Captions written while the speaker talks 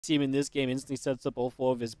Team in this game instantly sets up all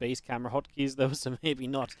 4 of his base camera hotkeys, though, so maybe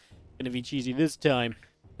not going to be cheesy this time.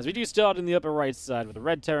 As we do start in the upper right side with a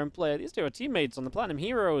red Terran player, these two are teammates on the Platinum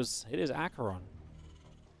Heroes. It is AqueroN.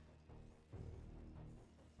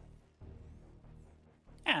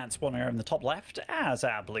 And spawning in the top left as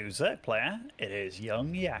our blue Zerg player, it is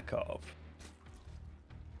YoungYakov.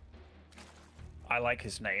 I like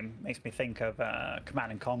his name. Makes me think of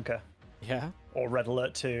Command and Conquer. Yeah? Or Red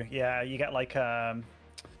Alert 2. Yeah, you get like,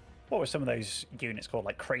 what were some of those units called?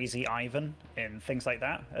 Like Crazy Ivan and things like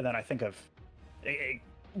that. And then I think of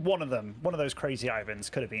one of those Crazy Ivans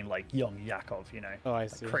could have been like YoungYakov, you know? Oh, I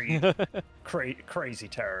see. Crazy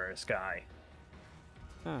terrorist guy.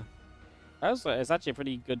 Huh. It's actually a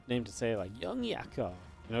pretty good name to say, like YoungYakov.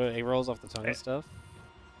 You know, it rolls off the tongue and stuff.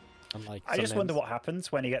 Unlike I just wonder what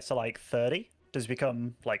happens when he gets to like 30. Does he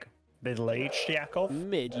become like middle-aged Yakov?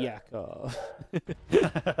 Mid-Yakov.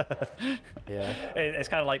 Yeah. It's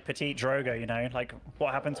kind of like Petite Drogo, you know? Like,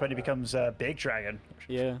 what happens when he becomes a big dragon?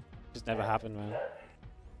 Yeah. Just never happened, man.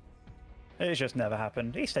 It's just never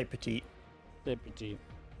happened. He stayed petite. Stayed petite.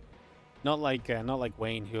 Not like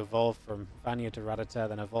Wayne, who evolved from Vanya to Rattata,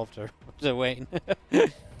 then evolved to Wayne.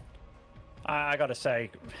 I gotta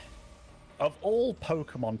say, of all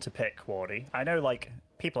Pokemon to pick, Wardy, I know like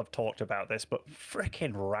people have talked about this, but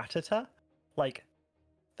frickin' Rattata, like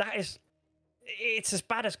that is, it's as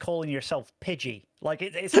bad as calling yourself Pidgey. Like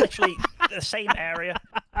it's literally the same area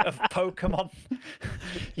of Pokemon.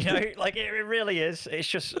 You know, like it really is. It's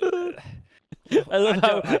just. I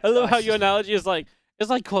love how your analogy is like. It's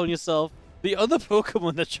like calling yourself the other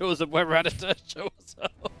Pokemon that shows up where Rattata shows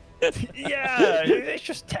up. Yeah, it's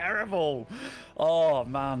just terrible. Oh,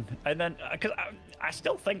 man. And then, because I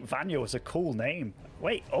still think Vanya was a cool name.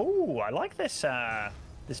 Wait, oh, I like this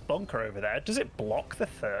this bunker over there. Does it block the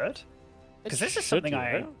third? Because this is something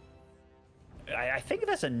I think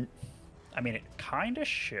there's a... I mean, it kind of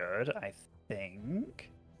should, I think.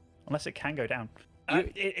 Unless it can go down.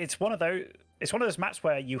 It's one of those... It's one of those maps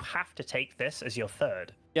where you have to take this as your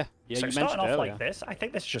third. Yeah, so you starting mentioned off like this, I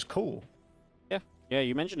think this is just cool. Yeah,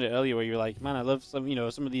 you mentioned it earlier where you were like, man, I love some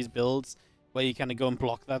of these builds where you kind of go and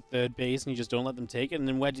block that third base and you just don't let them take it. And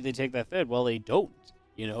then where do they take that third? Well, they don't.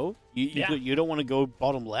 You know, you don't want to go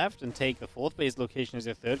bottom left and take the 4th base location as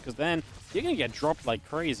your third, because then you're gonna get dropped like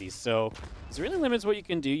crazy. So this really limits what you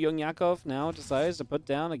can do. YoungYakov now decides to put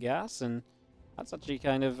down a gas, and that's actually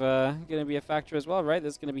kind of going to be a factor as well, right?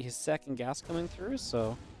 There's going to be his second gas coming through,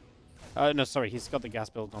 so... no, sorry, he's got the gas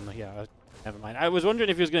build on the... Yeah, never mind. I was wondering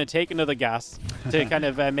if he was going to take another gas to kind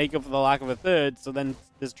of make up for the lack of a third, so then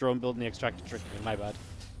this drone build and the extractor tricked me. My bad.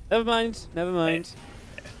 Never mind, never mind.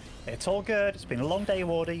 It's all good. It's been a long day,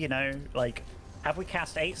 Wardy, you know. Like, have we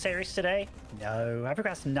cast 8 series today? No. Have we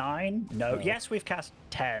cast 9? No. Yes, we've cast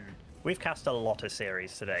 10. We've cast a lot of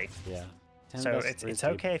series today. Yeah. So it's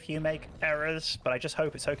okay if you make errors, but I just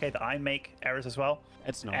hope it's okay that I make errors as well.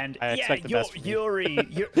 It's not. And I expect the best from Yuri.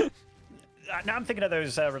 Now I'm thinking of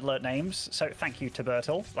those Red Alert names, so thank you to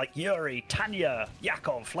Bertel. Like Yuri, Tanya,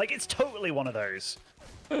 Yakov. Like it's totally one of those.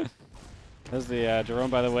 There's the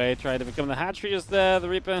Jerome, by the way, tried to become the hatchery just there. The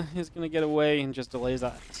Reaper is going to get away and just delays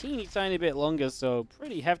that a teeny tiny bit longer, so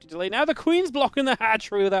pretty hefty delay. Now the Queen's blocking the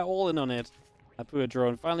hatchery with that all in on it. That poor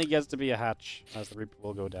drone finally gets to be a hatch as the Reaper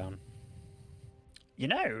will go down. You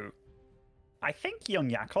know, I think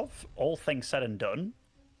YoungYakov, all things said and done,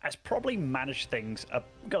 has probably managed things.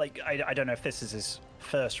 Like I don't know if this is his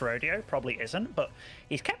first rodeo, probably isn't, but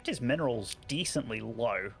he's kept his minerals decently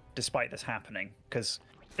low despite this happening. Because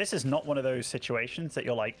this is not one of those situations that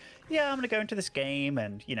you're like, yeah, I'm going to go into this game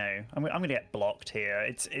and you know I'm going to get blocked here.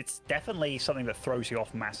 It's definitely something that throws you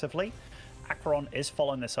off massively. AqueroN is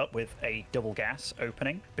following this up with a double gas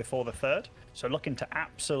opening before the third, so looking to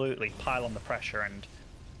absolutely pile on the pressure. And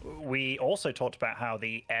we also talked about how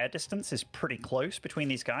the air distance is pretty close between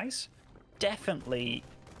these guys. Definitely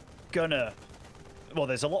gonna... Well,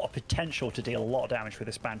 there's a lot of potential to deal a lot of damage with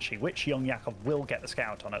this Banshee, which YoungYakov will get the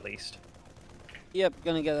scout on at least. Yep,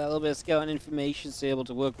 gonna get that little bit of scout information, so able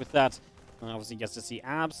to work with that. And obviously gets to see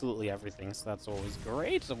absolutely everything, so that's always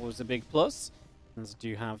great. Always a big plus. And we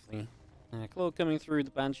do have the Claw coming through, the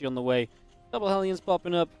Banshee on the way. Double Hellions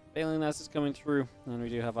popping up, Bailing Nest is coming through, and we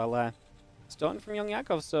do have our lair starting from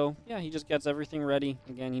YoungYakov, so yeah, he just gets everything ready.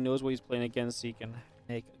 Again, he knows what he's playing against, so he can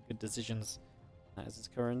make good decisions. That is his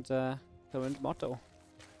current motto.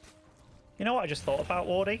 You know what I just thought about,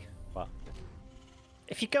 Wardy? What?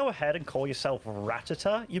 If you go ahead and call yourself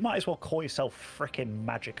Rattata, you might as well call yourself frickin'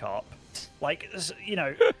 Magikarp. Like, you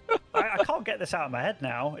know, I can't get this out of my head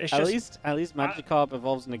now. It's at just... least Magikarp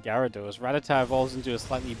evolves into Gyarados. Rattata evolves into a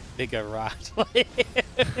slightly bigger rat.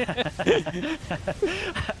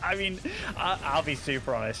 I mean, I'll be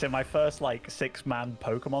super honest. In my first, like, 6-man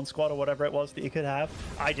Pokemon squad or whatever it was that you could have,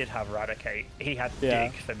 I did have Raticate. He had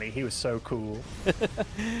Dig for me. He was so cool.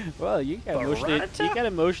 Well, you get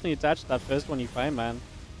emotionally attached to that first one you find, man.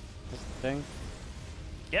 That's the thing.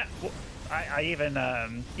 Yeah. Well, I even,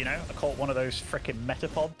 you know, I caught one of those frickin'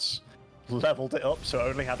 Metapods, leveled it up so it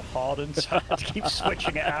only had Hardened, so I had to keep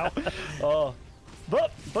switching it out. Oh,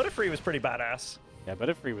 but Butterfree was pretty badass. Yeah,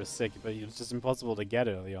 Butterfree was sick, but it was just impossible to get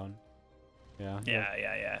early on. Yeah.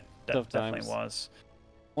 Yeah. Definitely was.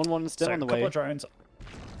 1-1 still on the way. A couple of drones.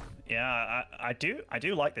 Yeah, I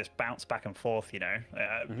do like this bounce back and forth, you know,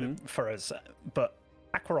 for us. But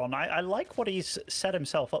AqueroN, I like what he's set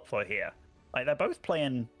himself up for here. Like, they're both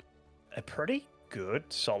playing a pretty good,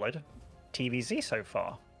 solid TVZ so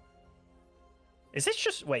far. Is this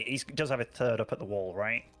just... Wait, he does have a third up at the wall,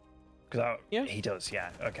 right? Because he does, yeah.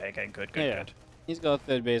 Okay, good. He's got a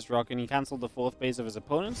third base rock, and he cancelled the fourth base of his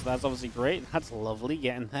opponent, so that's obviously great. That's lovely,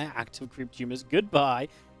 getting there. Active creep tumors, goodbye.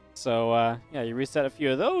 So, yeah, you reset a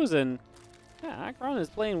few of those, and yeah, AqueroN is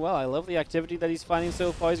playing well. I love the activity that he's finding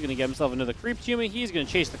so far. He's going to get himself another creep tumor. He's going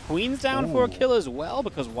to chase the queens down for a kill as well,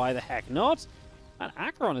 because why the heck not? And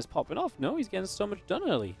AqueroN is popping off. No, he's getting so much done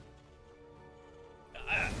early.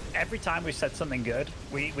 Every time we said something good,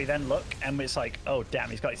 we then look and it's like, oh damn,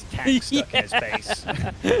 he's got his tank stuck in his base.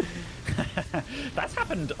 That's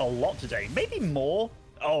happened a lot today, maybe more.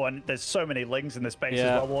 Oh, and there's so many lings in this base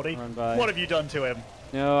as well, Wardy. What have you done to him?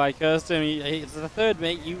 No, I cursed him. It's the third,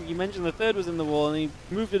 mate. You mentioned the third was in the wall, and he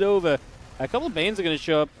moved it over. A couple of Banes are going to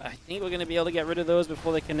show up. I think we're going to be able to get rid of those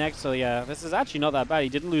before they connect. So yeah, this is actually not that bad. He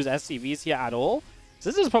didn't lose SCVs here at all. So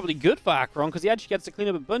this is probably good for AqueroN, because he actually gets to clean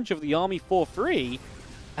up a bunch of the army for free.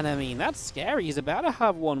 And I mean, that's scary. He's about to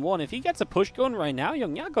have 1-1. If he gets a push going right now,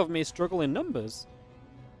 YoungYakov may struggle in numbers.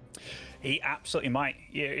 He absolutely might.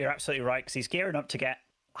 You're absolutely right, because he's gearing up to get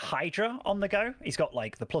Hydra on the go. He's got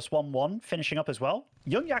like the +1/1 finishing up as well.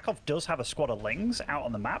 YoungYakov does have a squad of lings out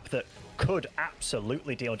on the map that could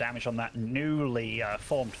absolutely deal damage on that newly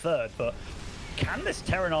formed third, but can this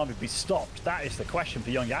Terran army be stopped? That is the question for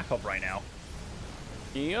YoungYakov right now.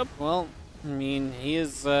 Yep, well, I mean, he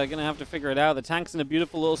is going to have to figure it out. The tank's in a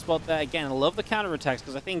beautiful little spot there. Again, I love the counterattacks,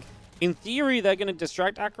 because I think, in theory, they're going to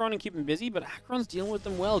distract AqueroN and keep him busy, but AqueroN's dealing with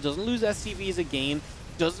them well. Doesn't lose SCVs again.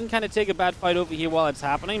 Doesn't kind of take a bad fight over here while it's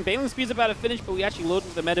happening. Baneling Speed's about to finish, but we actually load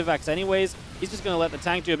with the Medivacs anyways. He's just going to let the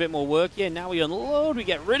tank do a bit more work here. Now we unload. We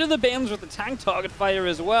get rid of the Banelings with the tank target fire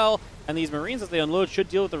as well. And these Marines, as they unload, should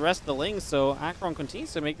deal with the rest of the lings. So AqueroN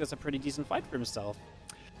continues to make this a pretty decent fight for himself.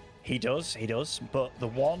 He does. But the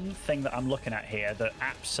one thing that I'm looking at here that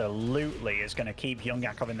absolutely is going to keep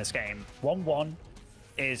YoungYakov in this game, 1-1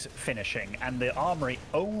 is finishing, and the armory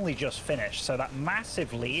only just finished. So that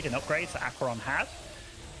massive lead in upgrades that AqueroN had,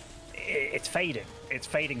 it's fading. It's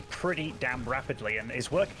fading pretty damn rapidly, and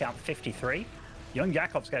his work account 53.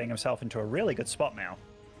 YoungYakov's getting himself into a really good spot now.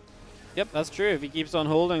 Yep, that's true. If he keeps on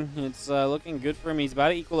holding, it's looking good for him. He's about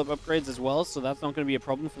to equal up upgrades as well, so that's not going to be a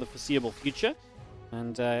problem for the foreseeable future.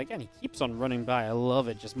 And again, he keeps on running by. I love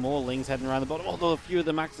it. Just more lings heading around the bottom, although a few of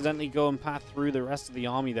them accidentally go and path through the rest of the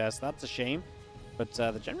army there, so that's a shame. But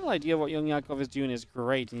the general idea of what YoungYakov is doing is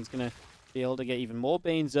great, and he's going to be able to get even more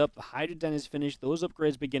Banes up. The Hydra Den is finished. Those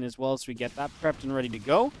upgrades begin as well, so we get that prepped and ready to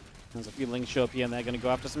go. There's a few lings show up here, and they're going to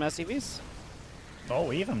go after some SCVs.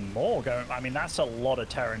 Oh, even more going. I mean, that's a lot of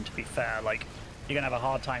Terran, to be fair. Like, you're going to have a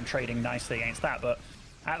hard time trading nicely against that, but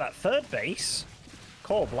at that third base...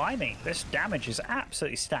 Core blimey, this damage is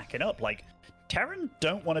absolutely stacking up. Like, Terran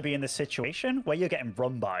don't want to be in this situation where you're getting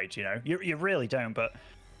run by, you know? You really don't, but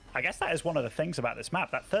I guess that is one of the things about this map.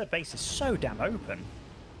 That third base is so damn open.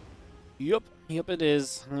 Yep, it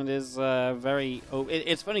is. It is very...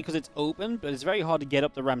 It's funny because it's open, but it's very hard to get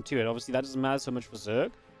up the ramp to it. Obviously, that doesn't matter so much for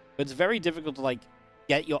Zerg, but it's very difficult to, like,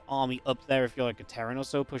 get your army up there if you're, like, a Terran or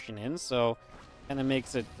so pushing in, so kind of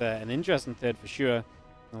makes it an interesting third for sure.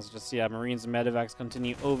 Let's just see how Marines and Medivacs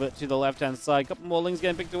continue over to the left-hand side. A couple more lings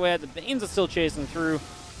getting picked away. The Banes are still chasing through.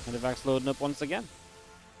 Medivacs loading up once again.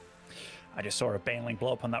 I just saw a Baneling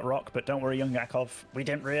blow up on that rock, but don't worry, YoungYakov, we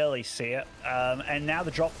didn't really see it. And now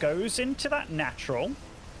the drop goes into that natural.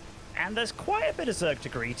 And there's quite a bit of Zerg to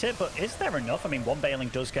greet it, but is there enough? I mean, one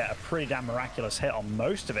Baneling does get a pretty damn miraculous hit on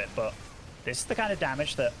most of it, but this is the kind of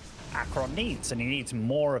damage that AqueroN needs, and he needs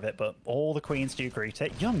more of it, but all the queens do greet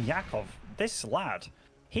it. YoungYakov, this lad...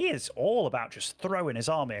 He is all about just throwing his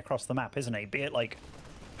army across the map, isn't he? Be it like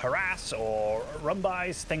harass or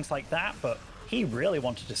run-bys, things like that. But he really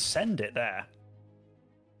wanted to send it there.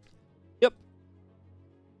 Yep.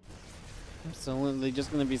 Absolutely. Just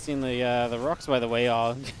going to be seeing the rocks, by the way,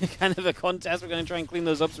 are kind of a contest. We're going to try and clean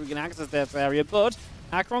those up so we can access this area. But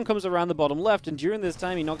AqueroN comes around the bottom left, and during this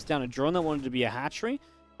time, he knocks down a drone that wanted to be a hatchery.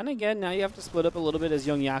 And again, now you have to split up a little bit as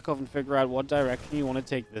YoungYakov and figure out what direction you want to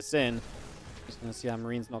take this in. Just going to see how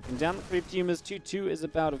Marines knocking down the creep teamers. 2-2 is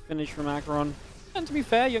about a finish from AqueroN. And to be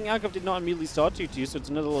fair, YoungYakov did not immediately start 2-2, so it's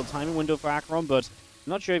another little timing window for AqueroN, but I'm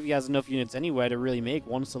not sure if he has enough units anywhere to really make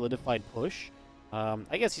one solidified push.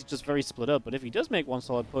 I guess he's just very split up, but if he does make one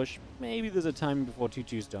solid push, maybe there's a time before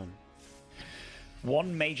 2-2's done.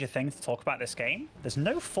 One major thing to talk about this game, there's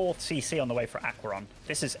no 4th CC on the way for AqueroN.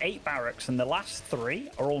 This is 8 barracks, and the last 3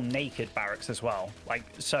 are all naked barracks as well. Like,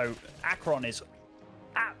 so AqueroN is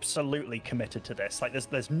absolutely committed to this. Like,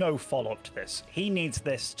 there's no follow-up to this. He needs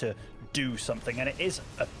this to do something, and it is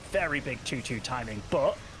a very big 2-2 timing,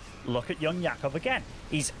 but look at YoungYakov again.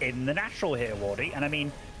 He's in the natural here, Wardy, and I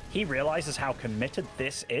mean, he realizes how committed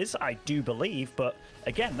this is, I do believe, but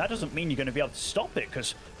again, that doesn't mean you're going to be able to stop it,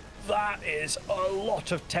 because that is a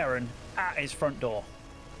lot of Terran at his front door.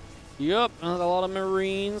 Yep, there's a lot of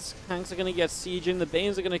Marines. Tanks are going to get sieging. The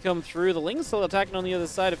Banes are going to come through. The Ling's still attacking on the other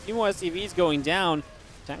side. A few more SCVs going down.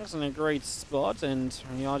 Tanks in a great spot, and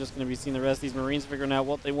we are just going to be seeing the rest of these Marines figuring out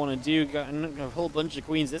what they want to do. Got a whole bunch of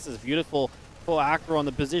Queens. This is beautiful for AqueroN.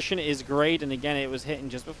 The position is great, and again, it was hitting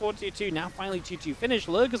just before 2-2. Now finally 2-2 finish.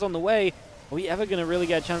 Lurkers on the way. Are we ever going to really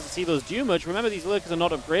get a chance to see those do much? Remember, these Lurkers are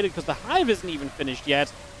not upgraded because the Hive isn't even finished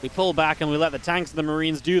yet. We pull back and we let the tanks and the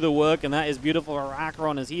Marines do the work, and that is beautiful for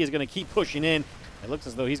AqueroN as he is going to keep pushing in. It looks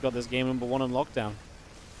as though he's got this game #1 on lockdown.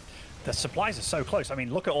 The supplies are so close. I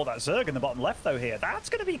mean, look at all that Zerg in the bottom left, though, here. That's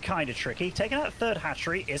going to be kind of tricky. Taking out the 3rd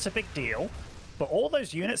hatchery is a big deal, but all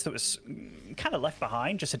those units that was kind of left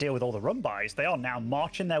behind just to deal with all the run-bys, they are now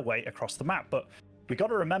marching their way across the map. But we got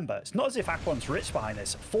to remember, it's not as if AqueroN's rich behind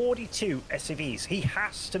this. 42 SCVs. He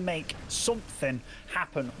has to make something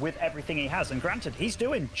happen with everything he has. And granted, he's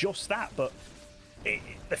doing just that, but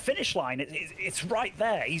the finish line, it's right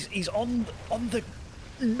there. He's on the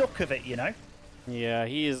nook of it, you know? Yeah,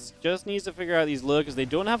 just needs to figure out these Lurkers. They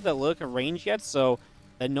don't have that Lurker range yet, so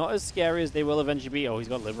they're not as scary as they will eventually be. Oh, he's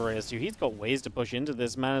got Liberators too. He's got ways to push into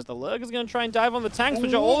this, man, as the Lurker's going to try and dive on the tanks,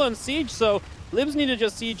 which are all on siege, so Libs need to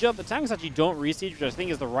just siege up. The tanks actually don't re-siege, which I think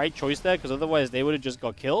is the right choice there, because otherwise they would have just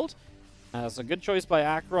got killed. So good choice by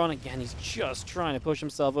AqueroN. Again, he's just trying to push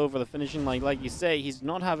himself over the finishing line. Like you say, he's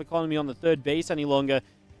not have economy on the 3rd base any longer.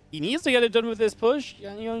 He needs to get it done with this push.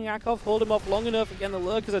 YoungYakov hold him off long enough. Again, the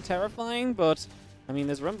Lurkers are terrifying, but I mean,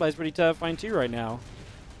 this run-by is pretty terrifying too right now.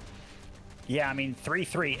 Yeah, I mean,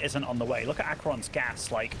 3-3 isn't on the way. Look at AqueroN's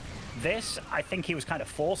gas. Like, this, I think he was kind of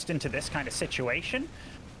forced into this kind of situation.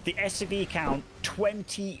 The SCV count,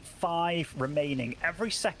 25 remaining.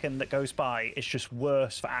 Every second that goes by is just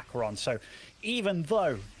worse for AqueroN. So even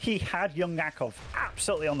though he had YoungYakov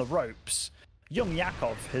absolutely on the ropes,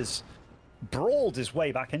 YoungYakov has brawled his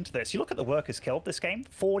way back into this. You look at the workers killed this game.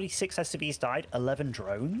 46 SCVs died, 11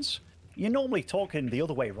 drones. You're normally talking the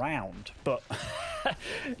other way round, but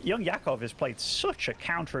YoungYakov has played such a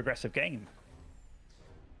counter-aggressive game.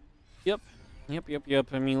 Yep.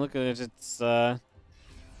 I mean, look at it.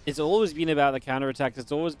 It's always been about the counterattacks.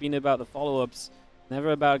 It's always been about the follow-ups.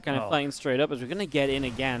 Never about kind of fighting straight up, as we're going to get in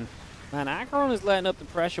again. Man, AqueroN is letting up the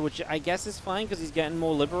pressure, which I guess is fine because he's getting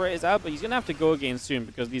more Liberators out, but he's going to have to go again soon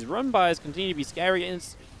because these run-bys continue to be scary, and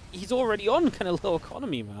he's already on kind of low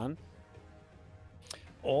economy, man.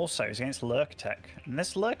 Also, it's against Lurktech, and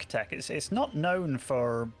this Lurktech, it's not known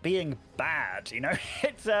for being bad, you know?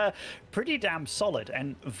 It's pretty damn solid,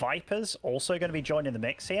 and Viper's also going to be joining the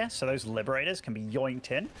mix here, so those Liberators can be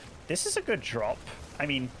yoinked in. This is a good drop. I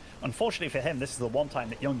mean, unfortunately for him, this is the one time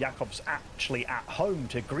that YoungYakov's actually at home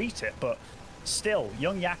to greet it, but still,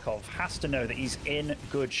 YoungYakov has to know that he's in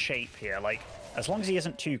good shape here. Like, as long as he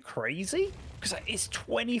isn't too crazy, because it's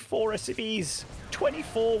 24 SCVs,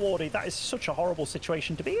 24, Wardy. That is such a horrible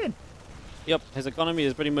situation to be in. Yep, his economy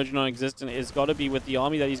is pretty much non-existent. It's got to be with the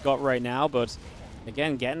army that he's got right now, but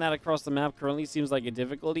again, getting that across the map currently seems like a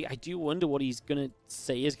difficulty. I do wonder what he's going to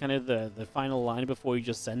say is kind of the final line before he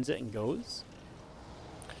just sends it and goes.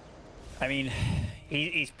 I mean,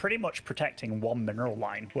 he's pretty much protecting one mineral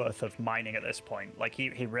line worth of mining at this point. Like,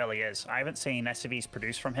 he really is. I haven't seen SCVs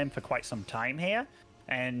produce from him for quite some time here,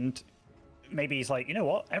 and maybe he's like, you know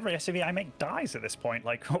what? Every SCV I make dies at this point.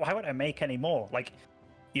 Like, why would I make any more? Like,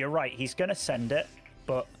 you're right. He's going to send it,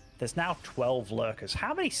 but there's now 12 Lurkers.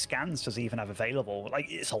 How many scans does he even have available?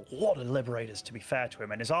 Like, it's a lot of Liberators, to be fair to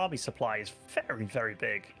him, and his army supply is very, very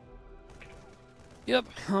big. Yep,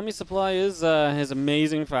 army supply is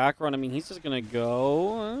amazing for AqueroN. I mean, he's just gonna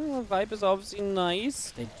go. Viper's obviously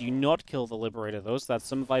nice. They do not kill the Liberator though, so that's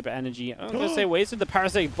some Viper energy. I'm gonna say wasted. The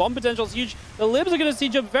parasitic bomb potential is huge. The Libs are gonna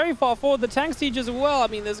siege up very far forward. The tank siege as well. I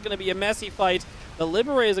mean, there's gonna be a messy fight. The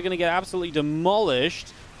Liberators are gonna get absolutely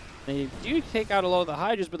demolished. They do take out a lot of the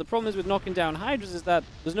Hydras, but the problem is with knocking down Hydras is that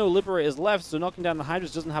there's no Liberators left, so knocking down the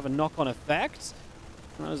Hydras doesn't have a knock-on effect.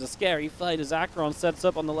 That was a scary fight as AqueroN sets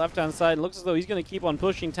up on the left-hand side. It looks as though he's going to keep on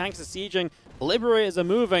pushing. Tanks are sieging. Liberators are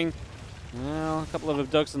moving. Well, a couple of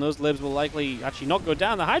abducts and those libs will likely actually not go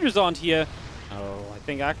down. The Hydras aren't here. Oh, I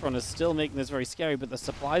think AqueroN is still making this very scary, but the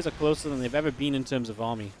supplies are closer than they've ever been in terms of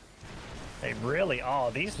army. They really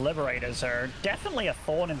are. These Liberators are definitely a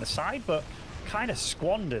thorn in the side, but kind of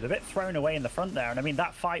squandered, a bit thrown away in the front there. And I mean,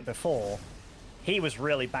 that fight before, he was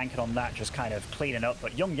really banking on that, just kind of cleaning up.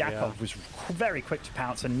 But YoungYakov was very quick to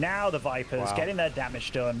pounce, and now the Vipers getting their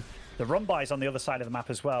damage done. The run-bys on the other side of the map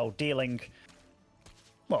as well, dealing,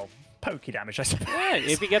 well, pokey damage, I suppose. Yeah,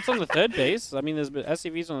 if he gets on the third base, I mean, there's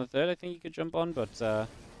SCVs on the third, I think he could jump on, but...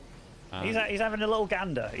 he's having a little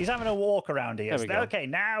gander. He's having a walk around here. Okay,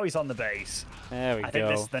 now he's on the base. There we go. I think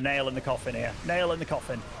this is the nail in the coffin here. Nail in the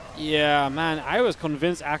coffin. Yeah, man, I was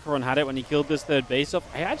convinced AqueroN had it when he killed this third base off.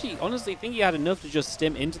 I actually honestly think he had enough to just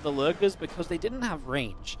stim into the lurkers because they didn't have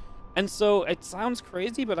range. And so it sounds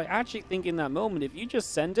crazy, but I actually think in that moment, if you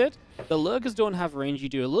just send it, the lurkers don't have range. You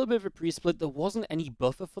do a little bit of a pre-split. There wasn't any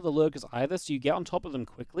buffer for the lurkers either, so you get on top of them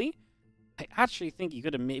quickly. I actually think he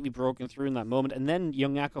could have maybe broken through in that moment, and then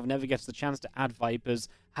YoungYakov never gets the chance to add Vipers,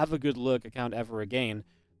 have a good lurk account ever again.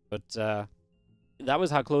 But that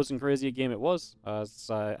was how close and crazy a game it was.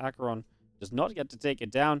 AqueroN does not get to take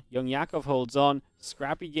it down. YoungYakov holds on.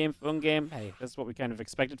 Scrappy game, fun game. Hey, that's what we kind of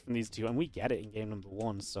expected from these two, and we get it in game number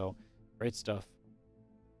 1, so great stuff.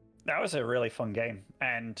 That was a really fun game,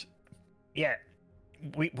 and yeah,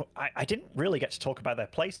 I didn't really get to talk about their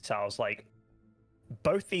play styles. Like,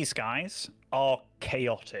 both these guys are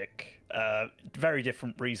chaotic. Very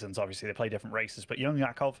different reasons, obviously. They play different races, but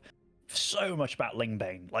YoungYakov, so much about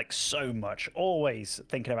Lingbane, like so much. Always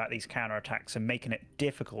thinking about these counterattacks and making it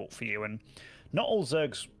difficult for you. And not all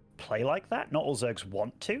Zergs play like that. Not all Zergs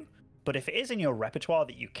want to. But if it is in your repertoire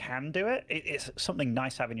that you can do it, it's something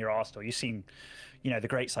nice to have in your arsenal. You've seen, you know, the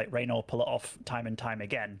greats like Raynor pull it off time and time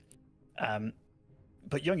again.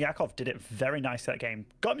 But YoungYakov did it very nicely that game.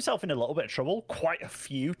 Got himself in a little bit of trouble quite a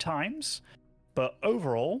few times. But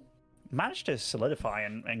overall, managed to solidify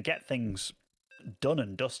and get things done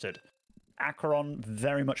and dusted. AqueroN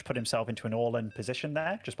very much put himself into an all-in position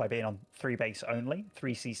there, just by being on 3 base only,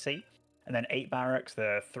 3 CC, and then 8 barracks,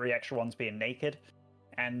 the 3 extra ones being naked.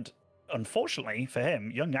 And unfortunately for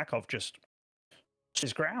him, YoungYakov just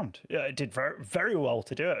his ground. Did very, very well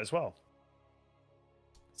to do it as well.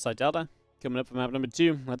 Side Delta coming up for map number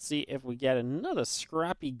 2. Let's see if we get another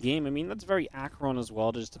scrappy game. I mean, that's very AqueroN as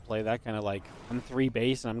well, just to play that kind of like, I'm 3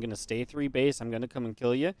 base and I'm going to stay 3 base. I'm going to come and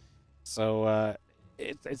kill you. So,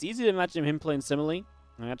 it's easy to imagine him playing similarly.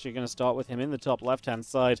 I'm actually going to start with him in the top left-hand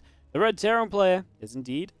side. The red Terran player is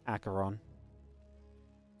indeed AqueroN.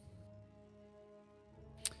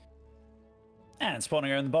 And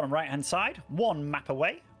spawning on the bottom right-hand side, 1 map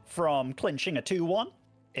away from clinching a 2-1,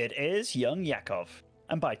 it is YoungYakov.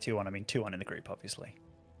 And by 2-1, I mean 2-1 in the group, obviously.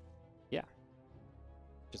 Yeah.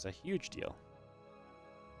 Which is a huge deal.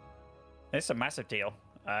 It's a massive deal.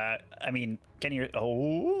 I mean, can you...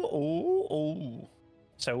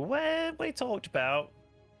 So we talked about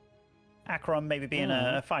AqueroN maybe being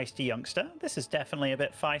a feisty youngster. This is definitely a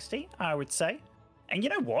bit feisty, I would say. And you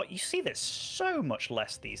know what? You see this so much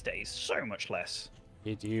less these days. So much less.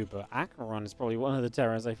 You do, but AqueroN is probably one of the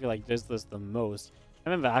Terrans I feel like does this the most. I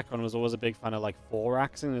remember AqueroN was always a big fan of like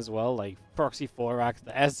 4-axing as well. Like proxy 4-ax,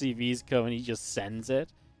 the SCVs come and he just sends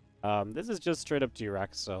it. This is just straight up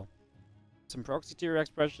 2-ax, so some proxy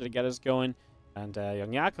 2-ax pressure to get us going. And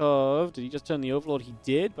YoungYakov, did he just turn the Overlord? He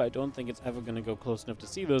did, but I don't think it's ever going to go close enough to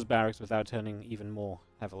see those barracks without turning even more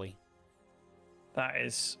heavily. That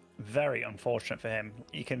is very unfortunate for him.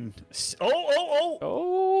 You can...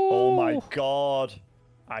 Oh my god.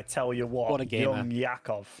 I tell you what a game,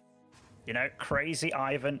 YoungYakov. You know, crazy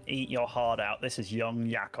Ivan, eat your heart out. This is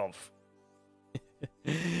YoungYakov.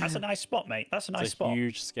 That's a nice spot, mate. That's a nice spot. It's a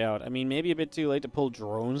huge scout. I mean, maybe a bit too late to pull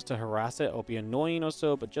drones to harass it or be annoying or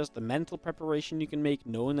so, but just the mental preparation you can make,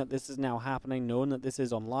 knowing that this is now happening, knowing that this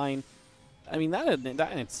is online. I mean, that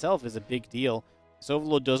in itself is a big deal. So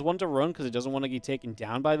Overlord does want to run because it doesn't want to get taken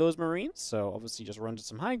down by those Marines, so obviously just run to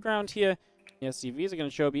some high ground here. The SCVs are going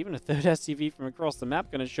to show up. Even a third SCV from across the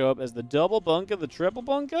map going to show up as the double bunker, the triple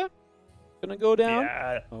bunker. Gonna go down?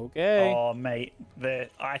 Yeah. Okay. Oh, mate.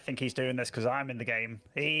 I think he's doing this because I'm in the game.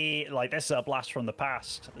 This is a blast from the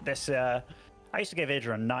past. I used to give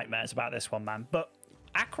Idron nightmares about this one, man. But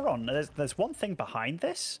AqueroN, there's one thing behind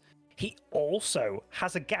this. He also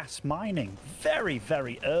has a gas mining very,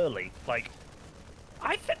 very early. Like,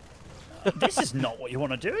 I think this is not what you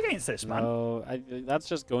want to do against this, man. No, that's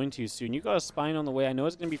just going too soon. You got a spine on the way. I know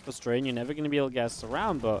it's going to be frustrating. You're never going to be able to guess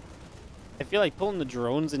around, but I feel like pulling the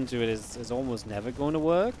drones into it is almost never going to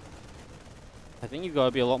work. I think you've got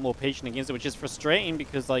to be a lot more patient against it, which is frustrating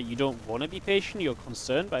because like you don't want to be patient. You're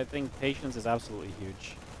concerned, but I think patience is absolutely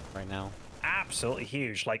huge right now. Absolutely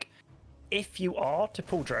huge. Like, if you are to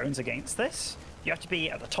pull drones against this, you have to be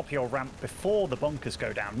at the top of your ramp before the bunkers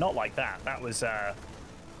go down. Not like that. That was,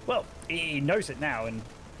 well, he knows it now, and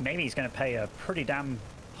maybe he's going to pay a pretty damn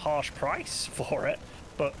harsh price for it.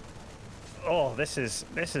 But, oh, this is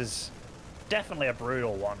definitely a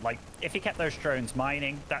brutal one. Like, if he kept those drones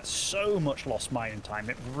mining, that's so much lost mining time.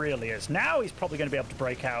 It really is. Now he's probably going to be able to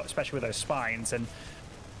break out, especially with those spines. And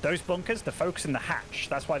those bunkers, the focus in the hatch.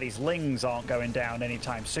 That's why these lings aren't going down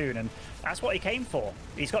anytime soon. And that's what he came for.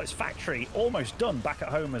 He's got his factory almost done back at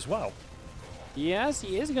home as well. Yes,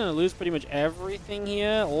 he is going to lose pretty much everything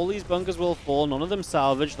here. All these bunkers will fall. None of them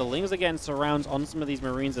salvaged. The lings are getting surrounds on some of these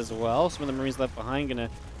marines as well. Some of the marines left behind going to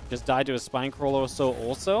just die to a spine crawler or so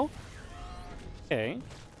also. Okay.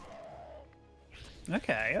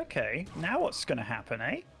 Okay. Now what's going to happen,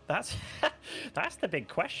 eh? That's the big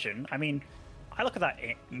question. I mean, I look at that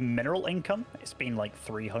mineral income. It's been like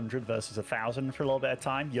 300 versus 1,000 for a little bit of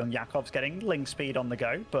time. YoungYakov's getting ling speed on the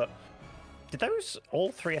go, but did those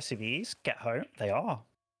all 3 SCVs get home? They are.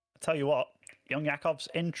 I tell you what, YoungYakov's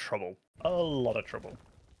in trouble. A lot of trouble.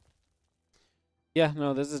 Yeah,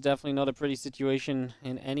 no, this is definitely not a pretty situation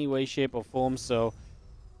in any way, shape, or form, so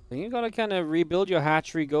you got to kind of rebuild your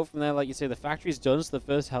hatchery, go from there. Like you say, the factory's done, so the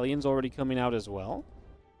first Hellion's already coming out as well.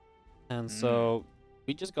 And so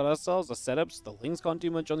we just got ourselves a setup, so the Lings can't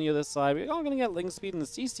do much on the other side. We're all going to get Ling speed, and the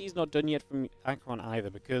CC's not done yet from AqueroN either,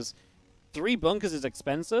 because 3 bunkers is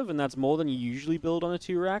expensive, and that's more than you usually build on a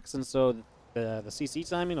 2 racks, and so the CC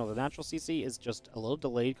timing, or the natural CC, is just a little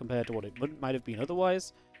delayed compared to what it might have been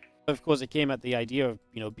otherwise. But of course, it came at the idea of,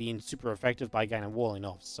 being super effective by kind of walling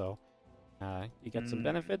off, so you get some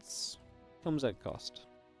benefits, comes at cost.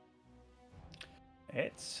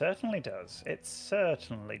 It certainly does. It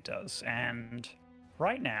certainly does. And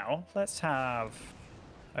right now, let's have...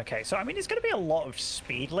 Okay, so I mean, there's going to be a lot of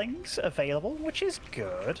speedlings available, which is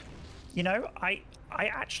good. I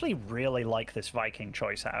actually really like this Viking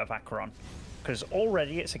choice out of AqueroN, because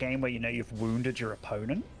already it's a game where you've wounded your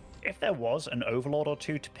opponent. If there was an Overlord or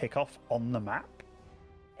 2 to pick off on the map,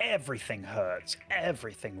 everything hurts.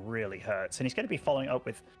 Everything really hurts. And he's going to be following up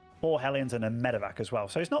with 4 Hellions and a medevac as well.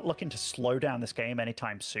 So he's not looking to slow down this game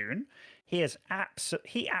anytime soon. He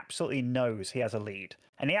absolutely knows he has a lead.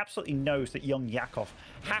 And he absolutely knows that YoungYakov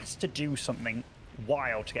has to do something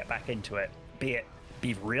wild to get back into it.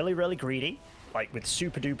 Be really, really greedy, like with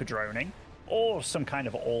super duper droning, or some kind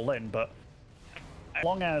of all-in. But as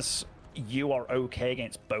long as you are okay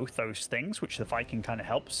against both those things, which the Viking kind of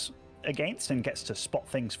helps against and gets to spot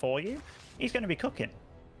things for you, he's going to be cooking.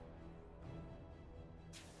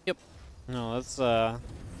 Yep. No, that's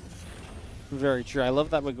very true. I love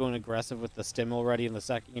that we're going aggressive with the stim already in the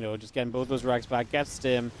second, just getting both those racks back, get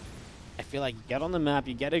stim. I feel like you get on the map,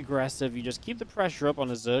 you get aggressive, you just keep the pressure up on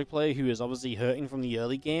a Zerg player who is obviously hurting from the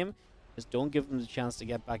early game. Just don't give them the chance to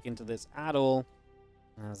get back into this at all.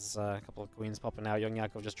 There's a couple of queens popping out.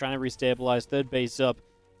 YoungYakov just trying to restabilize, third base up.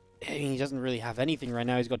 He doesn't really have anything right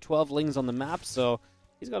now. He's got 12 lings on the map, so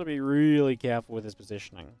he's got to be really careful with his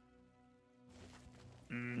positioning.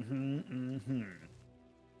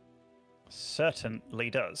 Certainly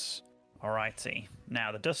does. Alrighty.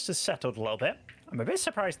 Now, the dust has settled a little bit. I'm a bit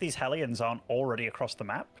surprised these Hellions aren't already across the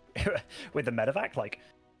map with the medevac. Like,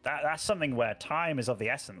 that's something where time is of the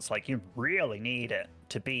essence. Like, you really need it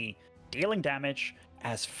to be dealing damage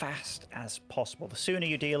as fast as possible. The sooner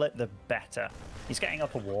you deal it, the better. He's getting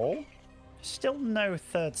up a wall. Still no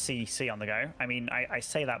third CC on the go. I mean, I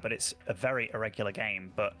say that, but it's a very irregular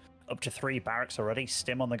game. But up to 3 barracks already.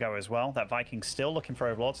 Stim on the go as well. That Viking's still looking for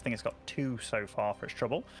overlords. I think it's got 2 so far for its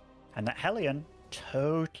trouble. And that Hellion,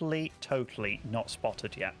 totally not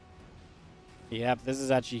spotted yet. Yep, this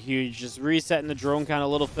is actually huge. Just resetting the drone count a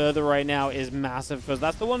little further right now is massive, because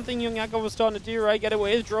that's the one thing YoungYakov was starting to do, right? Get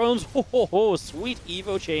away with drones. Oh, sweet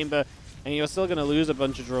Evo chamber. And you're still going to lose a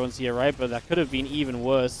bunch of drones here, right? But that could have been even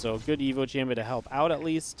worse, so good Evo chamber to help out at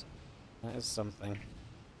least. That is something.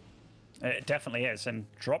 It definitely is. And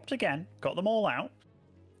dropped again. Got them all out.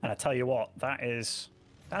 And I tell you what, that is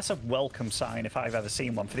That's a welcome sign if I've ever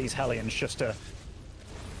seen one for these Hellions. Just to...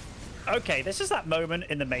 Okay, this is that moment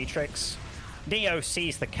in the Matrix. Neo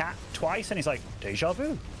sees the cat twice and he's like, deja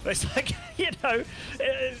vu. It's like, you know,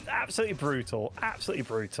 absolutely brutal. Absolutely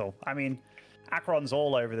brutal. I mean, AqueroN's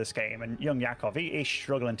all over this game, and YoungYakov, he's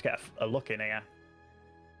struggling to get a look in here.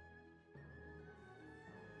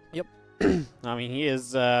 Yep. I mean, he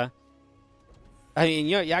is... I mean,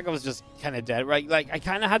 Yakov's just kind of dead, right? Like, I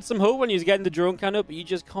kind of had some hope when he was getting the drone count up, but you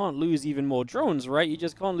just can't lose even more drones, right? You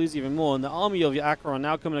just can't lose even more. And the army of AqueroN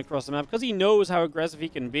now coming across the map, because he knows how aggressive he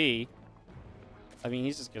can be. I mean,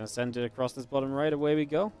 he's just going to send it across this bottom right. Away we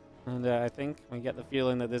go. And I think we get the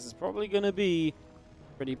feeling that this is probably going to be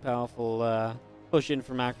a pretty powerful push in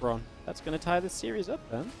from AqueroN. That's going to tie this series up,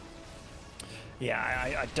 then. Yeah,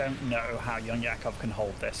 I don't know how YoungYakov can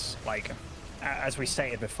hold this. Like... As we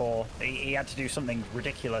stated before, he had to do something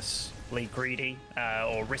ridiculously greedy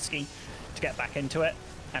or risky to get back into it.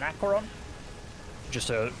 And AqueroN,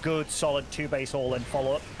 just a good, solid 2-base all-in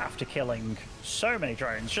follow-up after killing so many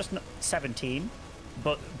drones. Just 17,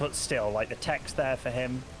 but still, like, the tech's there for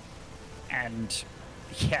him. And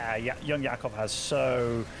yeah, YoungYakov has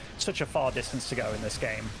such a far distance to go in this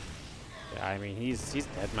game. Yeah, I mean, he's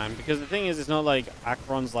dead, man. Because the thing is, it's not like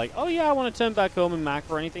AqueroN's like, oh yeah, I want to turn back home and Mac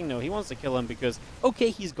or anything. No, he wants to kill him because,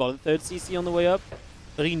 okay, he's got a third CC on the way up,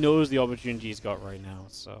 but he knows the opportunity he's got right now.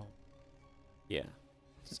 So, yeah.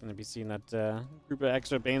 Just going to be seeing that group of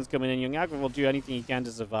extra Banes coming in. YoungYakov will do anything he can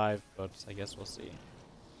to survive, but I guess we'll see.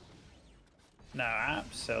 No,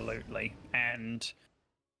 absolutely. And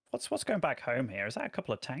what's going back home here? Is that a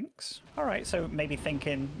couple of tanks? All right, so maybe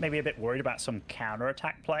a bit worried about some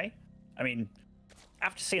counter-attack play. I mean,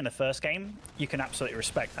 after seeing the first game, you can absolutely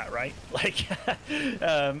respect that, right? Like,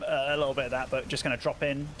 a little bit of that, but just going to drop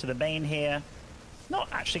in to the main here. Not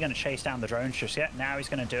actually going to chase down the drones just yet. Now he's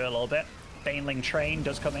going to do a little bit. Baneling train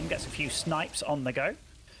does come in, gets a few snipes on the go.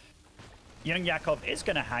 YoungYakov is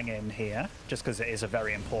going to hang in here, just because it is a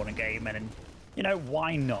very important game. And, you know,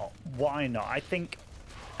 why not? Why not? I think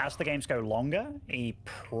as the games go longer, he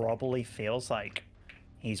probably feels like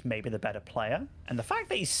he's maybe the better player. And the fact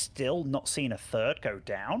that he's still not seen a third go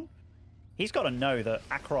down, he's got to know that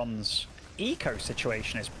AqueroN's eco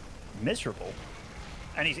situation is miserable.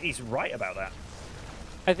 And he's right about that.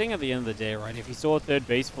 I think at the end of the day, right, if he saw a third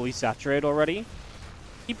base fully saturated already,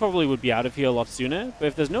 he probably would be out of here a lot sooner. But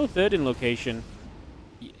if there's no third in location,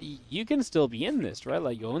 you can still be in this, right?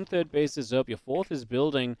 Like, your own third base is up, your fourth is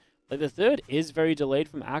building. Like, the third is very delayed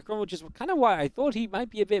from AqueroN, which is kind of why I thought he might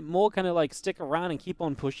be a bit more kind of like stick around and keep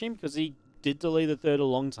on pushing, because he did delay the third a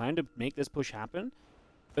long time to make this push happen.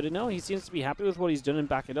 But no, he seems to be happy with what he's done and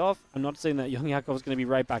back it off. I'm not saying that YoungYakov is going to be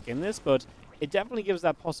right back in this, but it definitely gives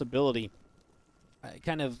that possibility.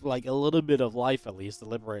 Kind of like a little bit of life, at least. The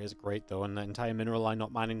Liberator is great, though, and the entire mineral line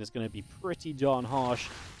not mining is going to be pretty darn harsh.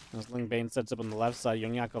 As Lingbane sets up on the left side,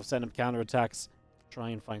 YoungYakov setting up counterattacks.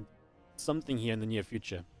 Try and find something here in the near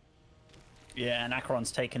future. Yeah, and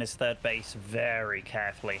AqueroN's taken his third base very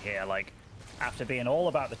carefully here. Like, after being all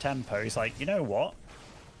about the tempo, he's like, you know what?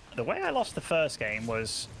 The way I lost the first game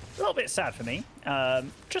was a little bit sad for me.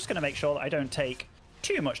 Just going to make sure that I don't take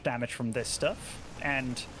too much damage from this stuff.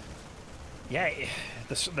 And yeah,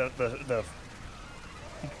 what's the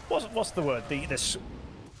word?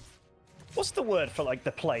 What's the word for, like,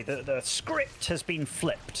 the play? The script has been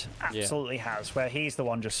flipped. Absolutely has. Where he's the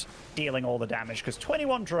one just dealing all the damage. Because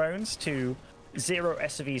 21 drones to 0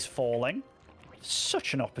 SCVs falling.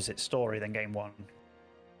 Such an opposite story than game one.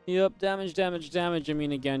 Yep, damage, damage, damage. I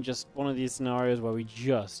mean, again, just one of these scenarios where we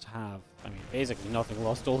just have, I mean, basically nothing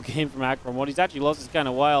lost all game from AqueroN. What he's actually lost is kind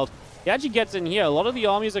of wild. He actually gets in here. A lot of the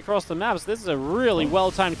armies across the maps. This is a really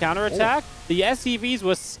well-timed counterattack. The SCVs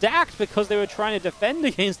were stacked because they were trying to defend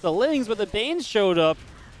against the Lings, but the Banes showed up.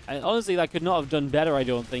 And honestly, that could not have done better, I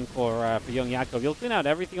don't think, for YoungYakov. He'll clean out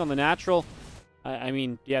everything on the natural. I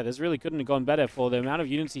mean, yeah, this really couldn't have gone better for the amount of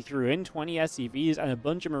units he threw in. 20 SCVs and a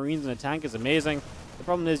bunch of Marines in a tank is amazing. The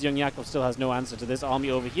problem is YoungYakov still has no answer to this army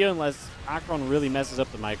over here unless AqueroN really messes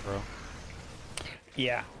up the micro.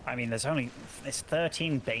 Yeah, I mean, there's 13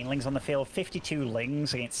 Banelings on the field, 52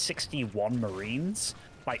 Lings against 61 Marines.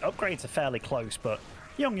 Like, upgrades are fairly close, but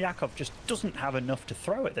YoungYakov just doesn't have enough to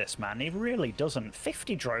throw at this, man. He really doesn't.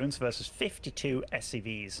 50 drones versus 52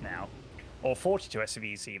 SCVs now. Or 42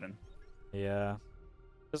 SCVs, even. Yeah.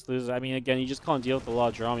 Just loses. I mean, again, you just can't deal with the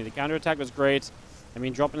larger army. The counterattack was great. I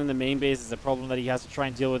mean, dropping in the main base is a problem that he has to try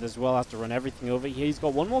and deal with as well. Has to run everything over here. He's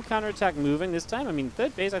got one more counterattack moving this time. I mean,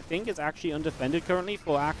 third base, I think, is actually undefended currently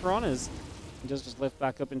for AqueroN, as Just lift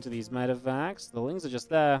back up into these medevacs. The Lings are just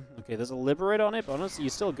there. Okay, there's a Liberate on it, but honestly, you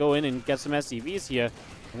still go in and get some SCVs here.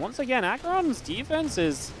 And once again, AqueroN's defense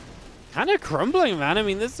is kind of crumbling, man. I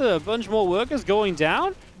mean, there's a bunch more workers going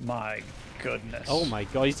down. My goodness. Oh my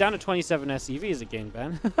god, he's down to 27 SCVs again,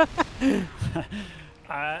 Ben.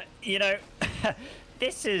 You know,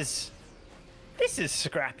 this is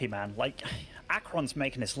scrappy, man. Like, AqueroN's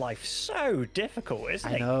making his life so difficult, isn't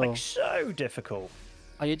I he? know. Like, so difficult.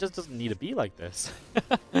 Oh, it just doesn't need to be like this.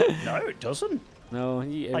 No, it doesn't. No,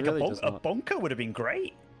 it Like, really does a not. bunker would have been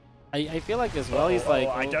great. I feel like as well, he's like...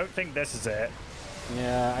 I don't think this is it.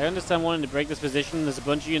 Yeah, I understand wanting to break this position. There's a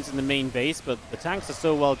bunch of units in the main base, but the tanks are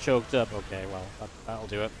so well choked up. Okay, well, that'll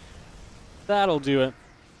do it. That'll do it.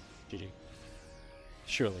 GG.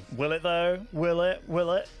 Surely. Will it, though? Will it?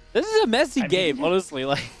 Will it? This is a messy game, honestly.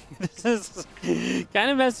 Like, this is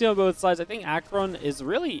kind of messy on both sides. I think AqueroN is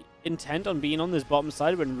really intent on being on this bottom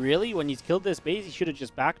side, when really, when he's killed this base, he should have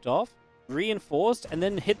just backed off, reinforced, and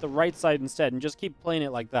then hit the right side instead, and just keep playing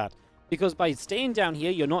it like that. Because by staying down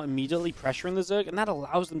here, you're not immediately pressuring the Zerg, and that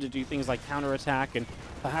allows them to do things like counterattack and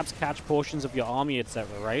perhaps catch portions of your army,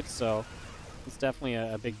 etc., right? So, it's definitely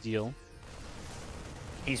a big deal.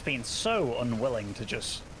 He's been so unwilling to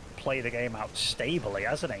just play the game out stably,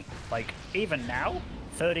 hasn't he? Like, even now,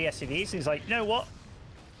 30 SCVs, he's like, you know what?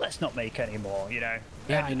 Let's not make any more, you know?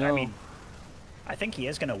 Yeah, I know. I mean, I think he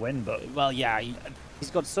is going to win, but... Well, yeah,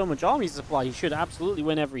 he's got so much army supply, he should absolutely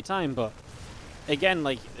win every time, but... Again,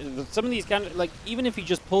 like, some of these kind of... Like, even if he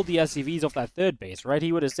just pulled the SCVs off that third base, right?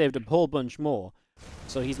 He would have saved a whole bunch more.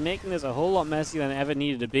 So he's making this a whole lot messier than it ever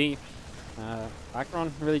needed to be. AqueroN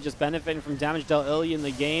really just benefiting from damage dealt early in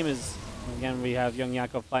the game as... Again, we have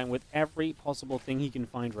YoungYakov fighting with every possible thing he can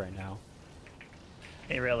find right now.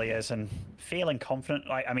 He really is, and feeling confident.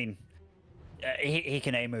 Like, I mean, he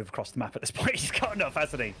can A-move across the map at this point. He's got enough,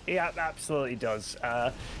 hasn't he? He absolutely does.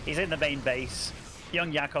 He's in the main base.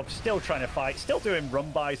 YoungYakov still trying to fight, still doing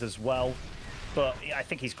run-bys as well. But I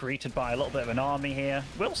think he's greeted by a little bit of an army here.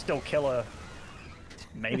 Will still kill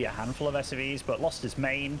maybe a handful of SCVs, but lost his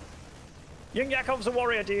main. YoungYakov's a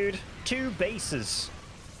warrior, dude. 2 bases.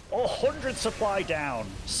 100 supply down,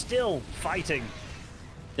 still fighting.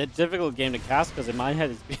 A difficult game to cast because in my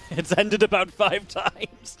head it's ended about 5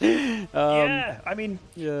 times. Yeah, I mean,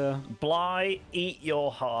 yeah. Bly, eat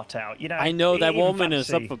your heart out. You know, I know that woman is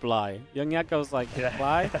up fantasy. for Bly. YoungYakov's like, Yeah.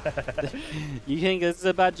 Bly? You think this is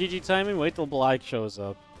about GG timing? Wait till Bly shows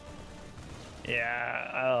up.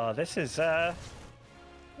 Yeah, oh, this is fab,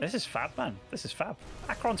 man. This is fab.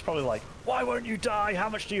 AqueroN's probably like, why won't you die? How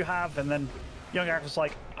much do you have? And then YoungYakov's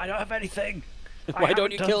like, I don't have anything. Why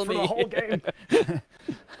don't you kill me? For the whole game.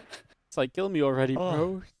 It's like, kill me already, Oh.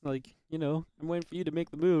 bro. Like, you know, I'm waiting for you to make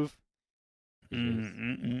the move.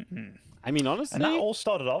 I mean, honestly... And that all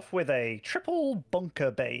started off with a triple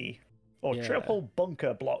bunker bay, or Yeah. triple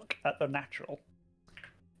bunker block at the natural.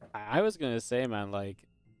 I was going to say, man, like,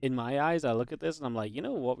 in my eyes, I look at this and I'm like, you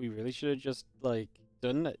know what we really should have just, like,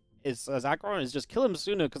 done is, as AqueroN, is just kill him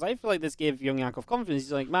sooner, because I feel like this gave YoungYakov confidence.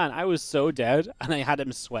 He's like, man, I was so dead, and I had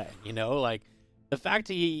him sweating, you know? Like, the fact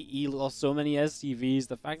he lost so many SCVs,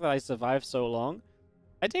 the fact that I survived so long,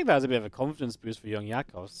 I take that as a bit of a confidence boost for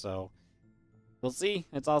YoungYakov, so... We'll see.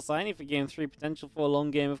 It's all signing for Game 3. Potential for a long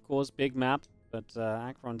game, of course. Big map. But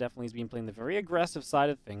AqueroN definitely has been playing the very aggressive side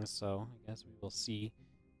of things, so I guess we will see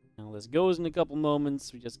how this goes in a couple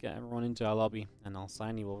moments. We just get everyone into our lobby, and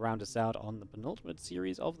Alcini will round us out on the penultimate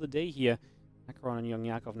series of the day here. AqueroN and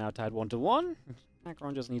YoungYakov now tied 1-1.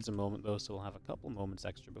 AqueroN just needs a moment, though, so we'll have a couple moments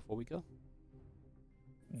extra before we go.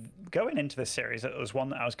 Going into this series, it was one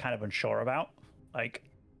that I was kind of unsure about. Like,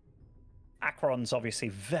 AqueroN's obviously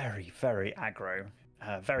very, very aggro,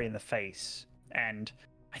 very in the face, and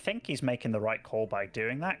I think he's making the right call by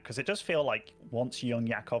doing that, because it does feel like once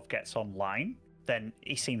YoungYakov gets online, then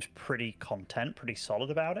he seems pretty content, pretty solid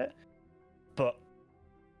about it. But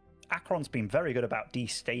AqueroN's been very good about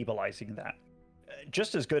destabilizing that.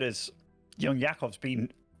 Just as good as YoungYakov's been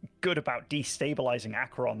good about destabilizing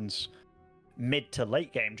AqueroN's mid to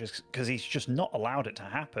late game, just because he's just not allowed it to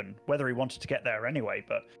happen, whether he wanted to get there anyway,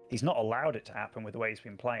 but he's not allowed it to happen with the way he's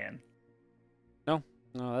been playing.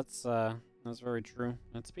 No, that's very true.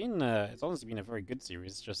 It's honestly been a very good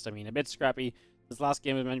series. Just, I mean, a bit scrappy. This last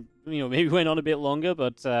game, you know, maybe went on a bit longer,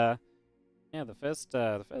 but yeah, the first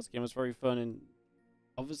game was very fun, and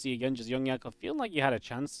obviously again, just YoungYakov feeling like you had a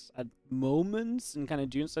chance at moments and kind of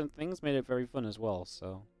doing certain things made it very fun as well.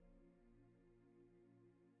 So.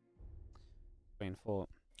 Waiting for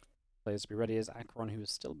players to be ready as AqueroN, who is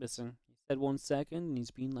still missing. He said 1 second, and he's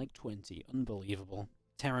been like 20. Unbelievable.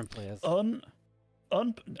 Terran players.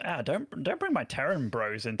 don't bring my Terran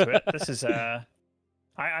bros into it. This is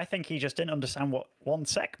I think he just didn't understand what 1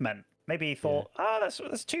 sec meant. Maybe he thought,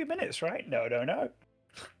 that's 2 minutes, right? No.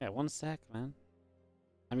 Yeah, 1 sec, man.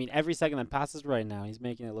 I mean, every second that passes right now, he's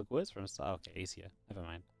making it look worse for himself. Okay, he's here. Never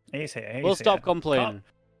mind. He's here. We'll stop complaining.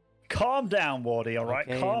 Calm down, Wardy, all right?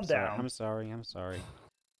 Okay, Calm down. I'm sorry.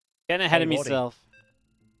 Getting ahead of myself.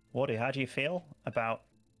 Wardy, how do you feel about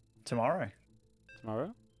tomorrow?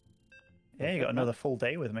 Tomorrow? Yeah, you got another full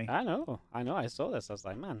day with me. I know. I saw this. I was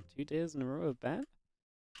like, man, 2 days in a row of Ben?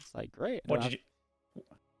 It's like, great. What did you...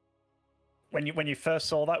 When you first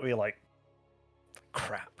saw that, were you like,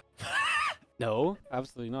 crap? No,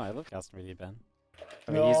 absolutely not. I love casting with you, Ben.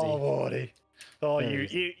 Oh, Wardy. Oh,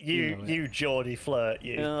 you Geordie flirt,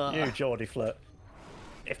 you Geordie flirt.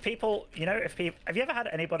 If people, have you ever had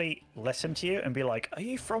anybody listen to you and be like, "Are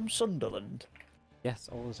you from Sunderland?" Yes,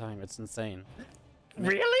 all the time. It's insane.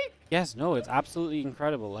 Really? Yes, no, it's absolutely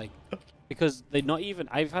incredible. Like, because they not even.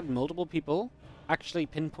 I've had multiple people actually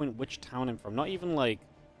pinpoint which town I'm from. Not even like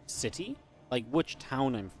city, like which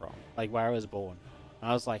town I'm from, like where I was born. And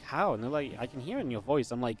I was like, how? And they're like, I can hear it in your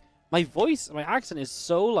voice. I'm like, my accent is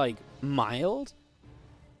so like mild.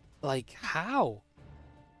 Like, how?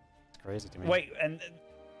 It's crazy to me. Wait, and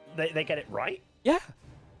they get it right? Yeah.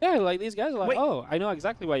 Yeah, like these guys are like, oh, I know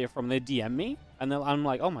exactly where you're from. They DM me, and I'm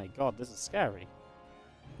like, oh my god, this is scary.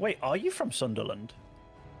 Wait, are you from Sunderland?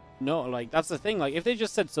 No, like, that's the thing. Like, if they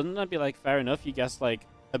just said Sunderland, I'd be like, fair enough, you guessed, like,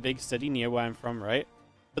 a big city near where I'm from, right?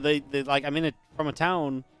 But they like, I'm from a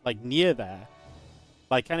town, like, near there.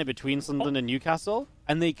 Like, kind of between Sunderland and Newcastle,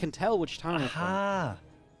 and they can tell which town I'm from.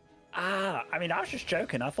 I mean, I was just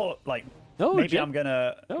joking. I thought, like, no, maybe I'm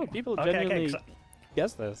gonna... No, people genuinely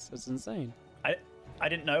guess this. It's insane. I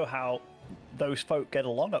didn't know how those folk get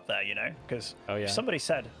along up there, because if somebody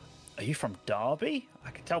said, are you from Derby? I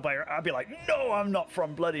could tell by I'd be like, no, I'm not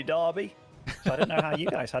from bloody Derby. So I didn't know how you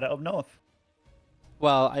guys had it up north.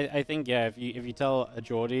 Well, I think, yeah, if you tell a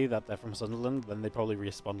Geordie that they're from Sunderland, then they probably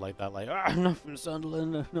respond like that, like, I'm not from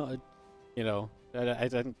Sunderland, I'm not, I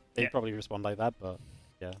think they'd probably respond like that, but,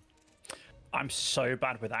 yeah. I'm so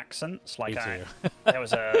bad with accents. Like, Me too. there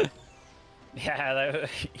was a... Yeah,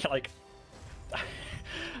 like...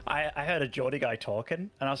 I heard a Geordie guy talking,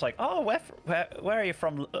 and I was like, "Oh, where are you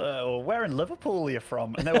from? Where in Liverpool are you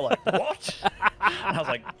from?" And they were like, "What?" And I was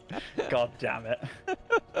like, "God damn it!"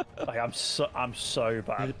 Like, I'm so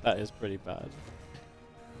bad. That is pretty bad.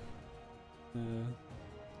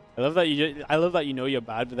 I love that you know you're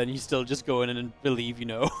bad, but then you still just go in and believe you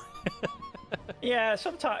know. Yeah,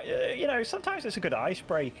 sometimes sometimes it's a good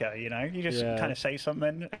icebreaker. You just kind of say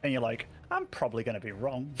something, and you're like, "I'm probably going to be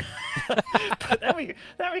wrong," but then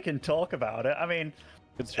we can talk about it. I mean,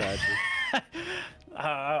 good strategy.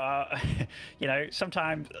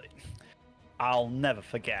 Sometimes I'll never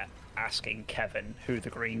forget asking Kevin who the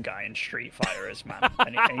green guy in Street Fighter is, man,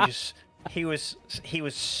 and he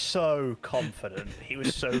was so confident. He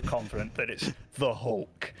was so confident that it's the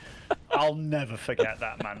Hulk. I'll never forget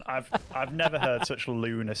that, man. I've never heard such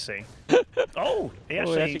lunacy. Oh, he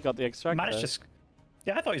actually got the extract. Managed to.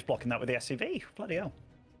 Yeah, I thought he was blocking that with the SCV. Bloody hell.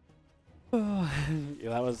 Yeah,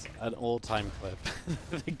 that was an all-time clip.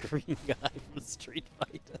 The green guy from Street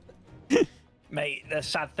Fighter. Mate, the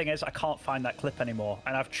sad thing is I can't find that clip anymore,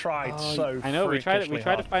 and I've tried so. I know we tried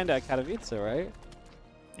hard. to find it at Katowice, right?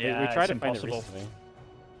 Yeah, we tried to impossible. find it recently.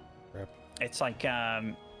 Rip. It's like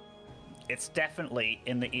it's definitely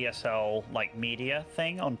in the ESL like media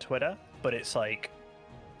thing on Twitter, but it's like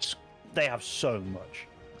they have so much.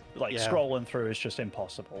 Like scrolling through is just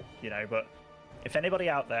impossible, But if anybody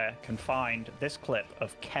out there can find this clip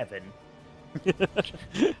of Kevin,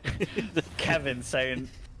 Kevin saying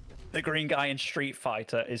the green guy in Street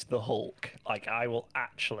Fighter is the Hulk, like I will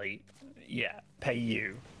actually, pay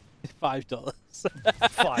you $5.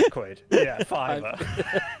 £5. Yeah, $5.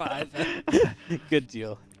 $5. Good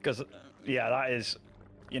deal. Because that is,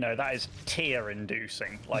 that is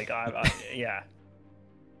tear-inducing. Like yeah.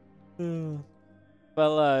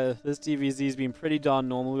 Well, this DVZ's been pretty darn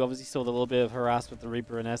normal. We obviously saw the little bit of harass with the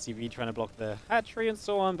Reaper and SCV trying to block the hatchery and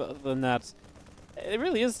so on, but other than that, it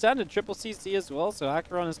really is standard triple CC as well. So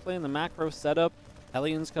AqueroN is playing the macro setup.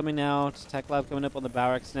 Hellion's coming out. Tech Lab coming up on the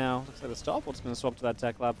barracks now. Looks like the Starport's going to swap to that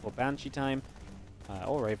Tech Lab for Banshee time.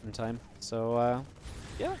 Or Raven time. So,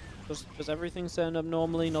 yeah, just everything setting up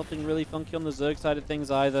normally. Nothing really funky on the Zerg side of things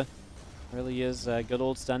either. Really is good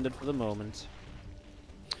old standard for the moment.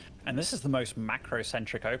 And this is the most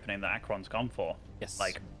macro-centric opening that AqueroN's gone for. Yes.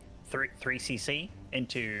 Like, 3CC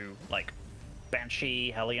into, like,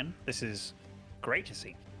 Banshee, Hellion. This is great to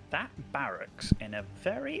see. That barracks in a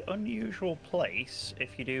very unusual place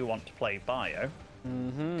if you do want to play bio.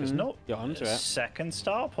 Because no, you're onto it. Second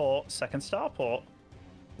starport.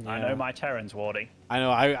 Yeah. I know my Terrans, Wardy. I know.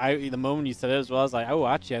 I the moment you said it as well, I was like, oh,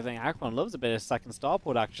 actually, I think AqueroN loves a bit of second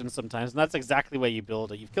starport action sometimes, and that's exactly where you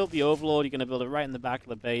build it. You've killed the Overlord. You're going to build it right in the back of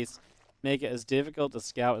the base, make it as difficult to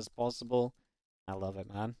scout as possible. I love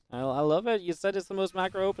it, man. I love it. You said it's the most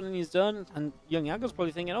macro opening he's done, and YoungYakov's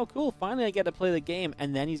probably thinking, oh, cool, finally I get to play the game,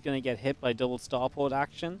 and then he's going to get hit by double starport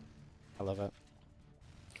action. I love it.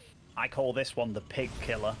 I call this one the pig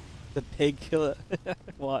killer. The pig killer.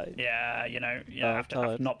 Why? Yeah, you know,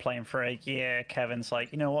 after not playing for a year, Kevin's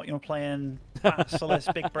like, you know what, you're playing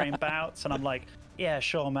Basilisk Big Brain Bouts, and I'm like, yeah,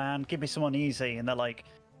 sure, man, give me someone easy, and they're like,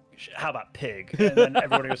 how about pig? And then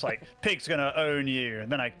everybody was like, pig's gonna own you, and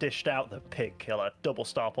then I dished out the pig killer, double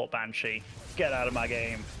starport Banshee, get out of my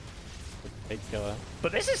game. The pig killer.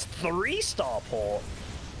 But this is 3 starport.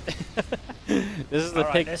 This is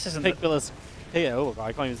the pig killer. Oh,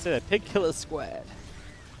 I can't even say that. Pig killer squared.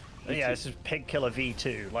 Yeah, this is Pig Killer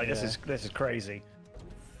V2. Like, this is crazy.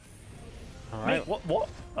 All right. Wait, what?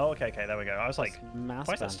 Oh, okay, there we go. I was like, why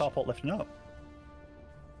is that starport lifting up?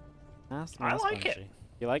 I like it.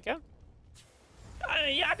 You like it?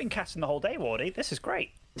 Yeah, I've been casting the whole day, Wardy. This is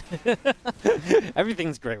great.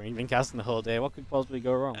 Everything's great when you've been casting the whole day. What could possibly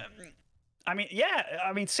go wrong? I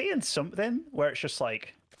mean, seeing something where it's just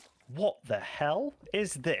like, what the hell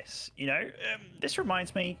is this? You know, this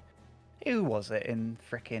reminds me. Who was it in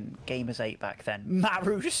frickin' Gamers 8 back then?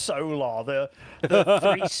 Maru Solar, the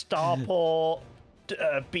 3 starport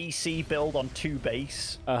BC build on 2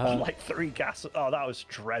 base, on like 3 gas. Oh, that was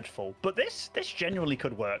dreadful. But this genuinely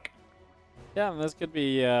could work. Yeah, this could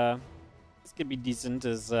be decent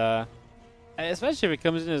as especially if it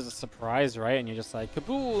comes in as a surprise, right? And you're just like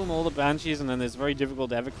kaboom, all the Banshees, and then it's very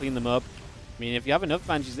difficult to ever clean them up. I mean, if you have enough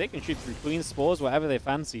Banshees, they can shoot through Queen Spores, whatever they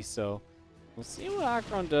fancy. So. We'll see what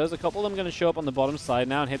AqueroN does. A couple of them are going to show up on the bottom side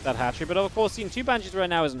now and hit that hatchery. But of course, seeing 2 Banshees right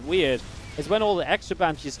now isn't weird. It's when all the extra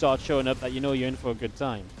Banshees start showing up that you know you're in for a good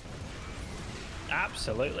time.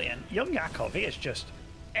 Absolutely. And YoungYakov, he is just...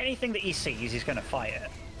 anything that he sees, he's going to fight it.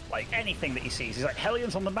 Like, anything that he sees. He's like,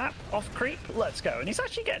 Hellions on the map, off creep, let's go. And he's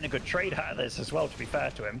actually getting a good trade out of this as well, to be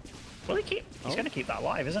fair to him. Will he keep... He's going to keep that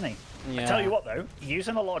alive, isn't he? Yeah. I tell you what, though,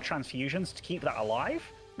 using a lot of transfusions to keep that alive...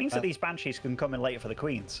 means that these Banshees can come in later for the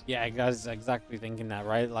Queens. Yeah, I was exactly thinking that,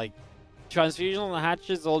 right? Like, transfusion on the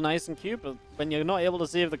hatches all nice and cute, but when you're not able to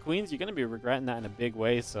save the Queens, you're going to be regretting that in a big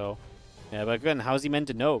way, so... yeah, but again, how's he meant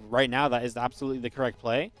to know? Right now, that is absolutely the correct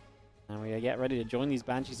play. And we get ready to join these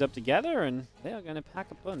Banshees up together, and they are going to pack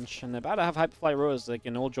a punch. And they're about to have Hyperflight Rose, so they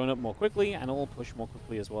can all join up more quickly, and all push more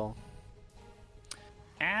quickly as well.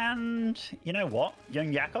 And, you know what?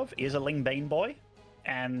 YoungYakov is a Ling Bane boy,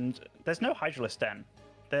 and there's no Hydralisk Den.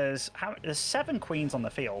 There's 7 Queens on the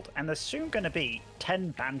field, and there's soon going to be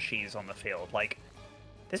 10 Banshees on the field. Like,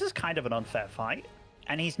 this is kind of an unfair fight,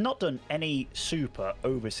 and he's not done any super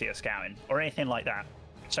Overseer scouting or anything like that.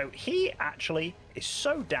 So he actually is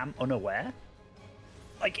so damn unaware.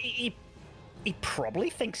 Like, he probably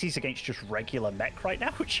thinks he's against just regular mech right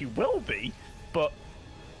now, which he will be, but...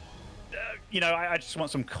 you know, I just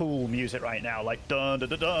want some cool music right now, like dun dun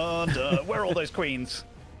dun dun dun. Where are all those Queens?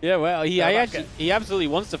 Yeah, well, he absolutely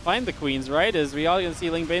wants to find the Queens, right? As we all can see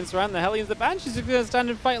Ling Bane surround the Hellions. The Banshees are going to stand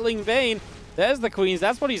and fight Ling Bane. There's the Queens.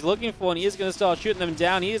 That's what he's looking for, and he is going to start shooting them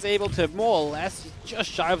down. He is able to more or less just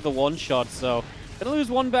shy of the one-shot, so going to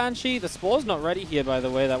lose 1 Banshee. The Spore's not ready here, by the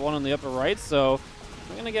way, that one on the upper right, so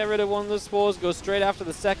we're going to get rid of one of the Spores, go straight after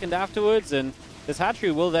the second afterwards, and this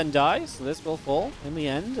hatchery will then die, so this will fall in the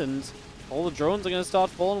end, and all the drones are going to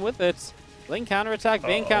start falling with it. Ling counterattack,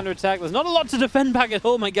 Bane counterattack. There's not a lot to defend back at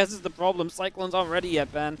home, I guess is the problem. Cyclones aren't ready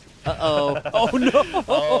yet, Ben. Uh-oh. Oh,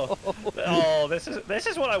 no. Oh, this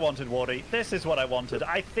is what I wanted, Wardy. This is what I wanted.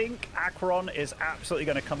 I think AqueroN is absolutely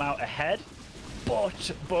going to come out ahead,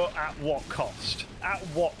 but at what cost? At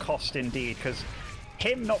what cost, indeed? Because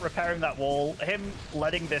him not repairing that wall, him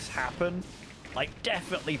letting this happen, like,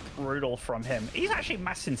 definitely brutal from him. He's actually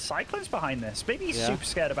massing Cyclones behind this. Maybe he's super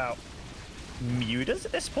scared about Mutas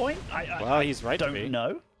at this point. He's right to be. Don't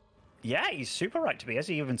know. Yeah, he's super right to be. Has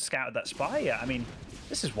he even scouted that spy yet? I mean,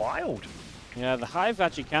 this is wild. Yeah, the Hive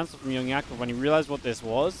actually cancelled from YoungYakov when he realized what this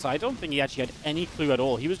was, so I don't think he actually had any clue at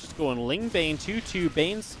all. He was just going Ling Bane, 2-2,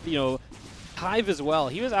 Bane's, you know, Hive as well.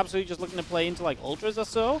 He was absolutely just looking to play into, like, Ultras or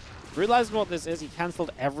so. Realizing what this is, he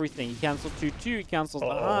cancelled everything. He cancelled 2-2, he cancelled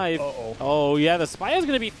the Hive. Oh, yeah, the Spire's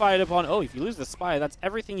going to be fired upon. Oh, if you lose the Spire, that's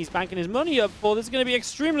everything he's banking his money up for. This is going to be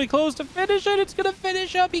extremely close to finish it. It's going to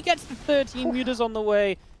finish up. He gets the 13 Mutas on the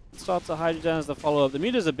way. Starts to Hydra down as the follow-up. The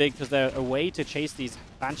Mutas are big because they're a way to chase these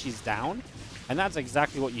Banshees down, and that's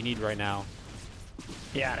exactly what you need right now.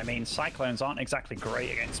 Yeah, and I mean, Cyclones aren't exactly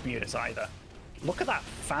great against Mutas either. Look at that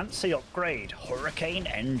fancy upgrade. Hurricane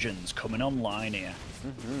engines coming online here.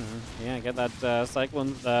 Yeah, get that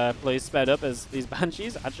Cyclone play sped up as these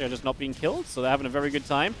Banshees actually are just not being killed, so they're having a very good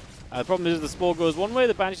time. The problem is the Spore goes one way,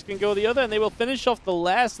 the Banshees can go the other, and they will finish off the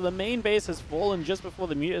last. So the main base has fallen just before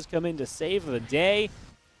the Mutas come in to save the day.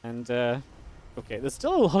 And, okay, there's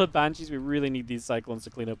still a lot of Banshees. We really need these Cyclones to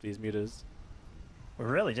clean up these Mutas. We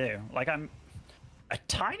really do. Like, I'm a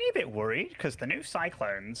tiny bit worried because the new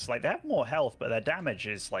Cyclones, like, they have more health, but their damage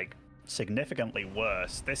is, like, significantly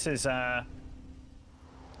worse. This isn't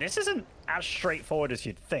as straightforward as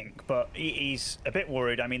you'd think, but he's a bit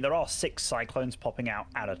worried. I mean, there are 6 Cyclones popping out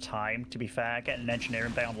at a time, to be fair, getting an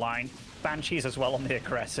Engineering Bay online. Banshees as well on the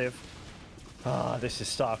aggressive. Ah, this is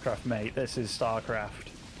StarCraft, mate. This is StarCraft.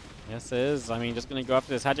 Yes, it is. I mean, just going to go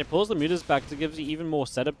after this hatchet. Pulls the Mutas back to give you even more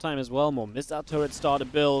setup time as well. More missile turrets start to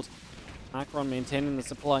build. AqueroN maintaining the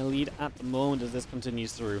supply lead at the moment as this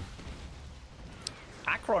continues through.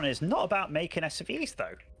 AqueroN is not about making SCVs,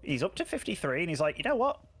 though. He's up to 53, and he's like, you know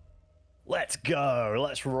what? Let's go.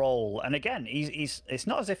 Let's roll. And again, it's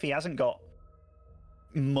not as if he hasn't got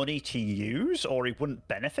money to use or he wouldn't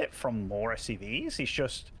benefit from more SCVs.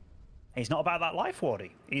 He's not about that life,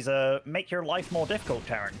 Wardy. He's a make your life more difficult,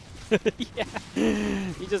 Terran. Yeah.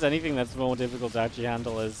 He does anything that's more difficult to actually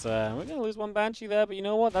handle. We're going to lose one Banshee there, but you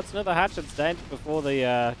know what? That's another hatch that's dead before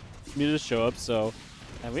the Mutas show up, so...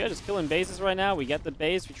 And we are just killing bases right now. We get the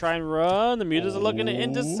base. We try and run. The Mutas are looking to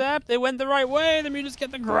intercept. They went the right way. The Mutas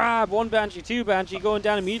get the grab. 1 Banshee, 2 Banshee going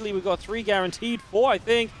down immediately. We've got 3 guaranteed. 4, I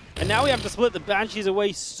think. And now we have to split the Banshees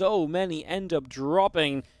away. So many end up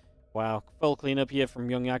dropping. Wow. Full cleanup here from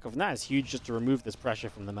YoungYakov. And that is huge just to remove this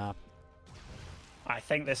pressure from the map. I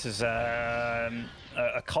think this is a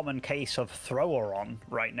common case of thrower on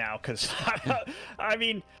right now. Because, I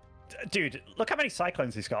mean, dude, look how many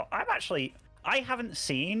Cyclones he's got. I haven't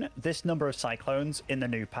seen this number of Cyclones in the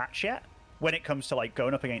new patch yet when it comes to like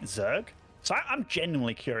going up against Zerg. So I'm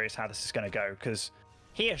genuinely curious how this is going to go because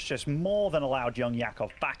he has just more than allowed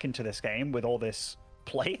YoungYakov back into this game with all this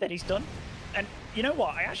play that he's done. And you know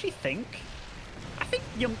what? I think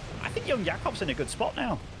YoungYakov's in a good spot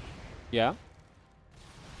now. Yeah.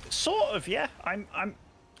 Sort of, yeah. I'm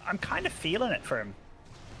kind of feeling it for him.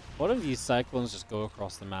 What if these Cyclones just go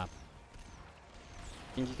across the map?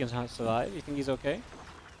 Think he can survive? You think he's okay?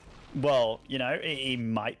 Well, you know, he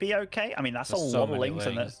might be okay. I mean, that's there's a so lot of many links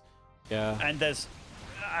in this. Yeah. And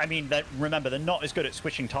remember, they're not as good at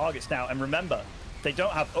switching targets now. And remember, they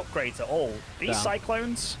don't have upgrades at all. These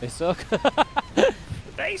Cyclones... They suck.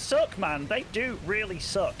 They suck, man. They do really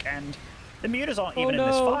suck. And the Mutas aren't even in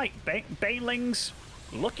this fight. Banelings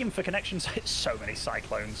looking for connections. So many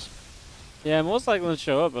Cyclones. Yeah, more Cyclones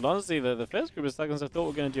show up, but honestly, the first group of Cyclones I thought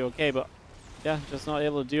were going to do okay, but... Yeah, just not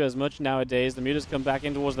able to do as much nowadays. The Mutas come back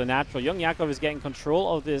in towards the natural. YoungYakov is getting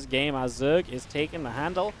control of this game as Zerg is taking the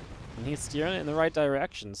handle, and he's steering it in the right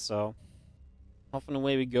direction. So, off and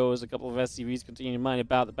away we go as a couple of SCVs continue to mind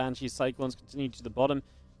about. The Banshee Cyclones continue to the bottom.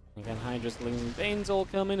 Again, Hydra, Slings, and Banes all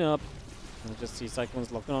coming up. And just see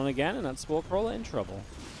Cyclones locking on again, and that Spore Crawler in trouble.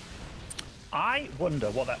 I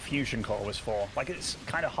wonder what that fusion core was for. Like, it's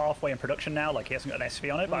kind of halfway in production now, like he hasn't got an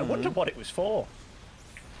SV on it, but I wonder what it was for.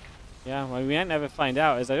 Yeah, well, we might never find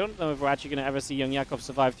out, as I don't know if we're actually going to ever see YoungYakov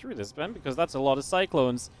survive through this, Ben, because that's a lot of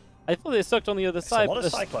Cyclones. I thought they sucked on the other side, but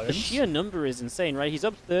the sheer number is insane, right? He's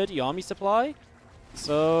up 30 army supply,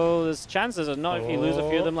 so there's chances of not if you lose a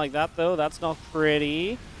few of them like that, though. That's not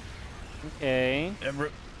pretty. Okay.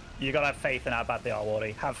 You gotta have faith in how bad they are,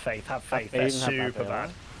 Wardy. Have faith, have faith. They're super bad.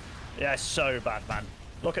 Yeah, so bad, man.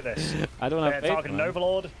 Look at this. I don't have faith, They're targeting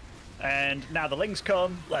Overlord, and now the Lings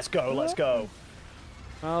come. Let's go, let's go.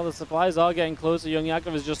 Well, the supplies are getting closer.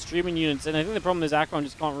 YoungYakov is just streaming units, and I think the problem is AqueroN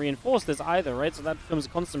just can't reinforce this either, right? So that becomes a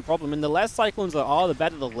constant problem. And the less Cyclones there are, the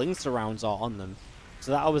better the Link surrounds are on them.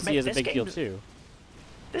 So that obviously is a big deal too.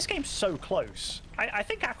 This game's so close. I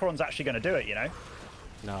think AqueroN's actually going to do it, you know?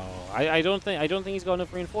 No, I don't think he's got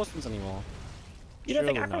enough reinforcements anymore. You don't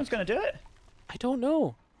think AqueroN's going to do it? I don't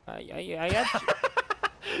know. I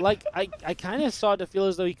actually, like I kind of started to feel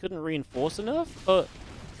as though he couldn't reinforce enough, but.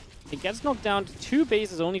 It gets knocked down to 2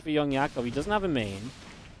 bases only for YoungYakov. He doesn't have a main.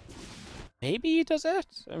 Maybe he does it.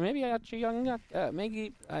 Or maybe actually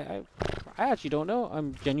maybe I actually don't know.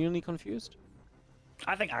 I'm genuinely confused.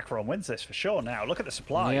 I think AqueroN wins this for sure now. Look at the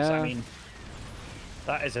supplies. Yeah. I mean,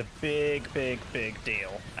 that is a big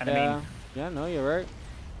deal. And yeah. I mean... Yeah, no, you're right.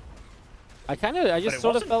 I just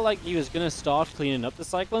sort of felt like he was going to start cleaning up the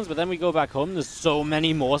Cyclones, but then we go back home, there's so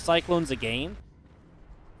many more Cyclones again.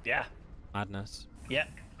 Yeah. Madness. Yeah.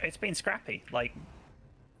 It's been scrappy. Like,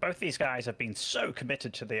 both these guys have been so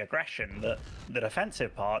committed to the aggression that the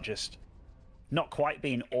defensive part just not quite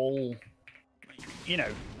being all, you know,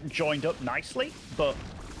 joined up nicely, but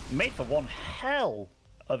made for one hell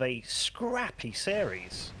of a scrappy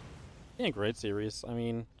series. Yeah, great series. I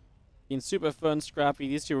mean, being super fun, scrappy.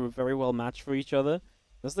 These two were very well matched for each other.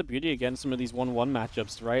 That's the beauty against some of these 1-1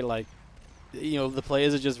 matchups, right? Like, you know, the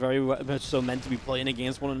players are just very much so meant to be playing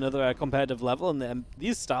against one another at a competitive level, and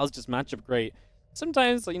these styles just match up great.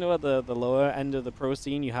 Sometimes, you know, at the lower end of the pro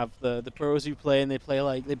scene, you have the pros who play, and they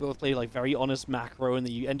both play like very honest macro, and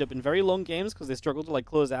you end up in very long games because they struggle to like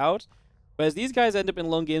close out. Whereas these guys end up in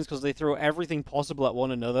long games because they throw everything possible at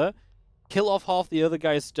one another, kill off half the other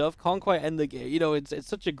guy's stuff, can't quite end the game. You know, it's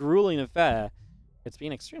such a grueling affair. It's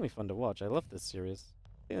been extremely fun to watch. I love this series.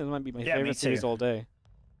 I think this might be my favorite series all day.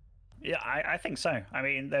 Yeah, I think so. I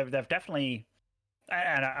mean, they've definitely...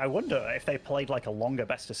 And I wonder if they played like a longer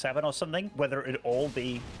best of 7 or something, whether it'd all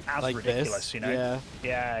be as like ridiculous, this? You know?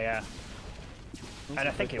 Yeah. And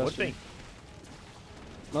I think it would be.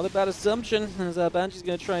 Not a bad assumption, as Banshee's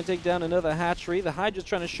going to try and take down another hatchery. The Hydra's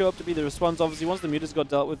trying to show up to be the response. Obviously, once the Mutas got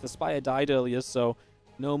dealt with, the Spire died earlier, so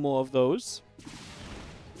no more of those.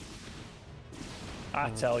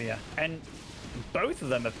 I tell you. And both of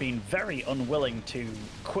them have been very unwilling to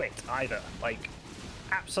quit either. Like,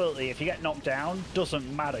 absolutely, if you get knocked down,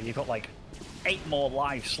 doesn't matter. You've got like 8 more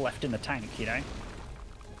lives left in the tank, you know?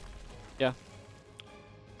 Yeah.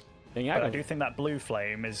 But I do think that blue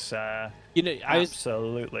flame is you know,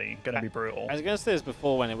 absolutely going to be brutal. I was going to say this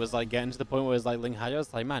before when it was like getting to the point where it was like Ling Hydra. I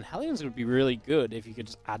was like, man, Hellions would be really good if you could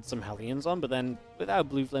just add some Hellions on, but then without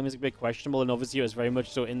blue flame is a bit questionable, and obviously it was very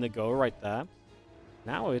much so in the go right there.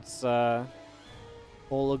 Now it's all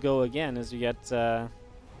a go again as you get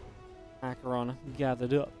AqueroN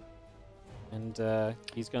gathered up. And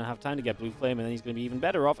he's going to have time to get blue flame, and then he's going to be even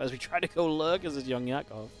better off as we try to go lurk as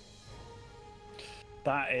YoungYakov.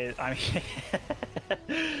 That is, I mean,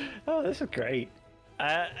 oh, this is great.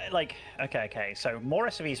 Like, okay, so more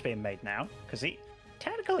SCVs being made now, because he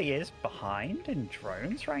technically is behind in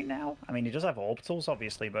drones right now. I mean, he does have orbitals,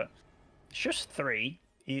 obviously, but it's just 3.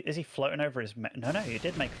 Is he floating over his... No, he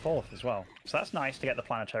did make 4th as well. So that's nice to get the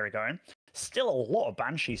planetary going. Still a lot of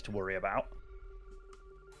Banshees to worry about.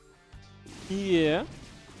 Yeah.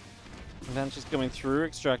 Banshee's coming through,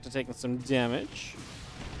 Extractor taking some damage.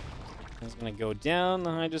 He's going to go down.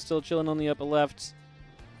 The Hydra's still chilling on the upper left.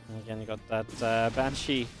 And again, you got that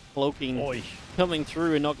Banshee cloaking coming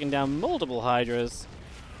through and knocking down multiple Hydras.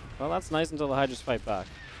 Well, that's nice until the Hydras fight back.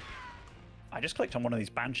 I just clicked on one of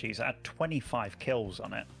these Banshees. It had 25 kills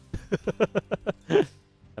on it.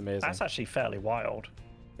 Amazing. That's actually fairly wild.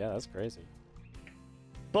 Yeah, that's crazy.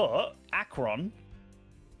 But AqueroN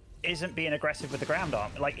isn't being aggressive with the ground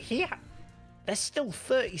arm. Like, there's still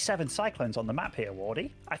 37 Cyclones on the map here,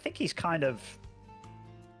 Wardy. I think he's kind of...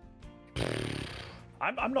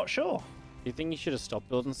 I'm not sure. Do you think he should have stopped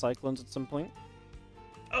building Cyclones at some point?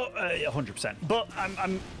 Oh, 100%. But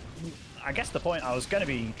I guess the point I was going to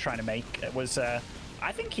be trying to make was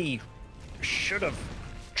I think he should have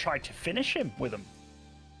tried to finish him with them.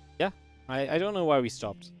 Yeah, I don't know why we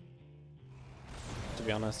stopped. To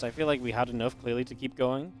be honest, I feel like we had enough clearly to keep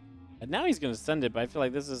going. And now he's going to send it, but I feel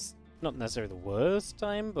like this is not necessarily the worst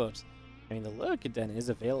time, but I mean, the Lurker Den is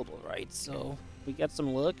available, right? So we get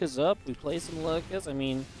some Lurkers up, we play some Lurkers. I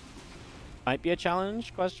mean, might be a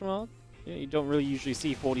challenge, question mark. You don't really usually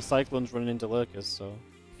see 40 Cyclones running into Lurkers, so...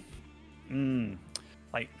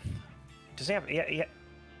 Like, does he have... Yeah,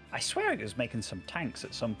 I swear he was making some tanks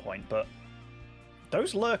at some point, but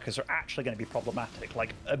those Lurkers are actually going to be problematic.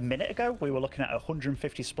 Like, a minute ago, we were looking at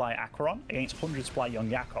 150 supply AqueroN against 100 supply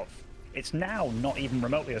YoungYakov. It's now not even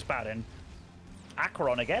remotely as bad, and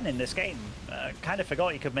AqueroN, again, in this game, kind of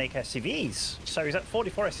forgot he could make SCVs. So he's at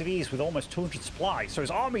 44 SCVs with almost 200 supply, so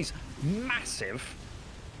his army's massive.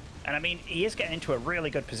 And I mean, he is getting into a really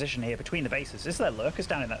good position here between the bases. Is there Lurkers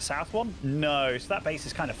down in that south one? No, so that base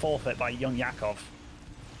is kind of forfeit by YoungYakov.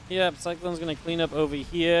 Yep, Cyclone's going to clean up over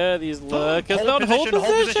here. These Lurkers. Hold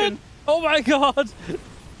position! Oh my god!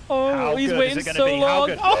 Oh, how he's waiting so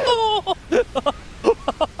long. Oh!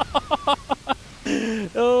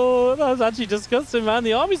 Oh, that was actually disgusting, man.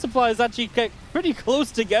 The army supplies actually get pretty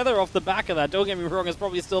close together off the back of that. Don't get me wrong, it's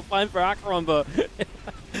probably still fine for AqueroN, but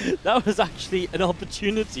that was actually an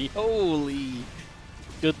opportunity. Holy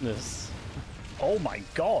goodness. Oh my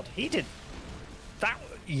god, he did that.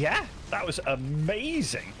 Yeah, that was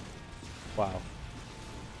amazing. Wow.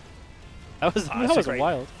 That was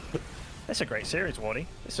wild. That's a great series, Wardy.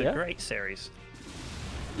 It's a great series.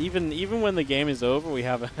 Even when the game is over, we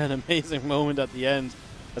have an amazing moment at the end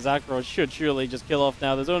as AqueroN should surely just kill off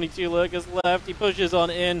now. There's only 2 lurkers left. He pushes on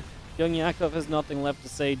in. YoungYakov has nothing left to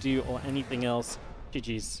say, do, or anything else.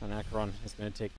 GG's, and AqueroN is going to take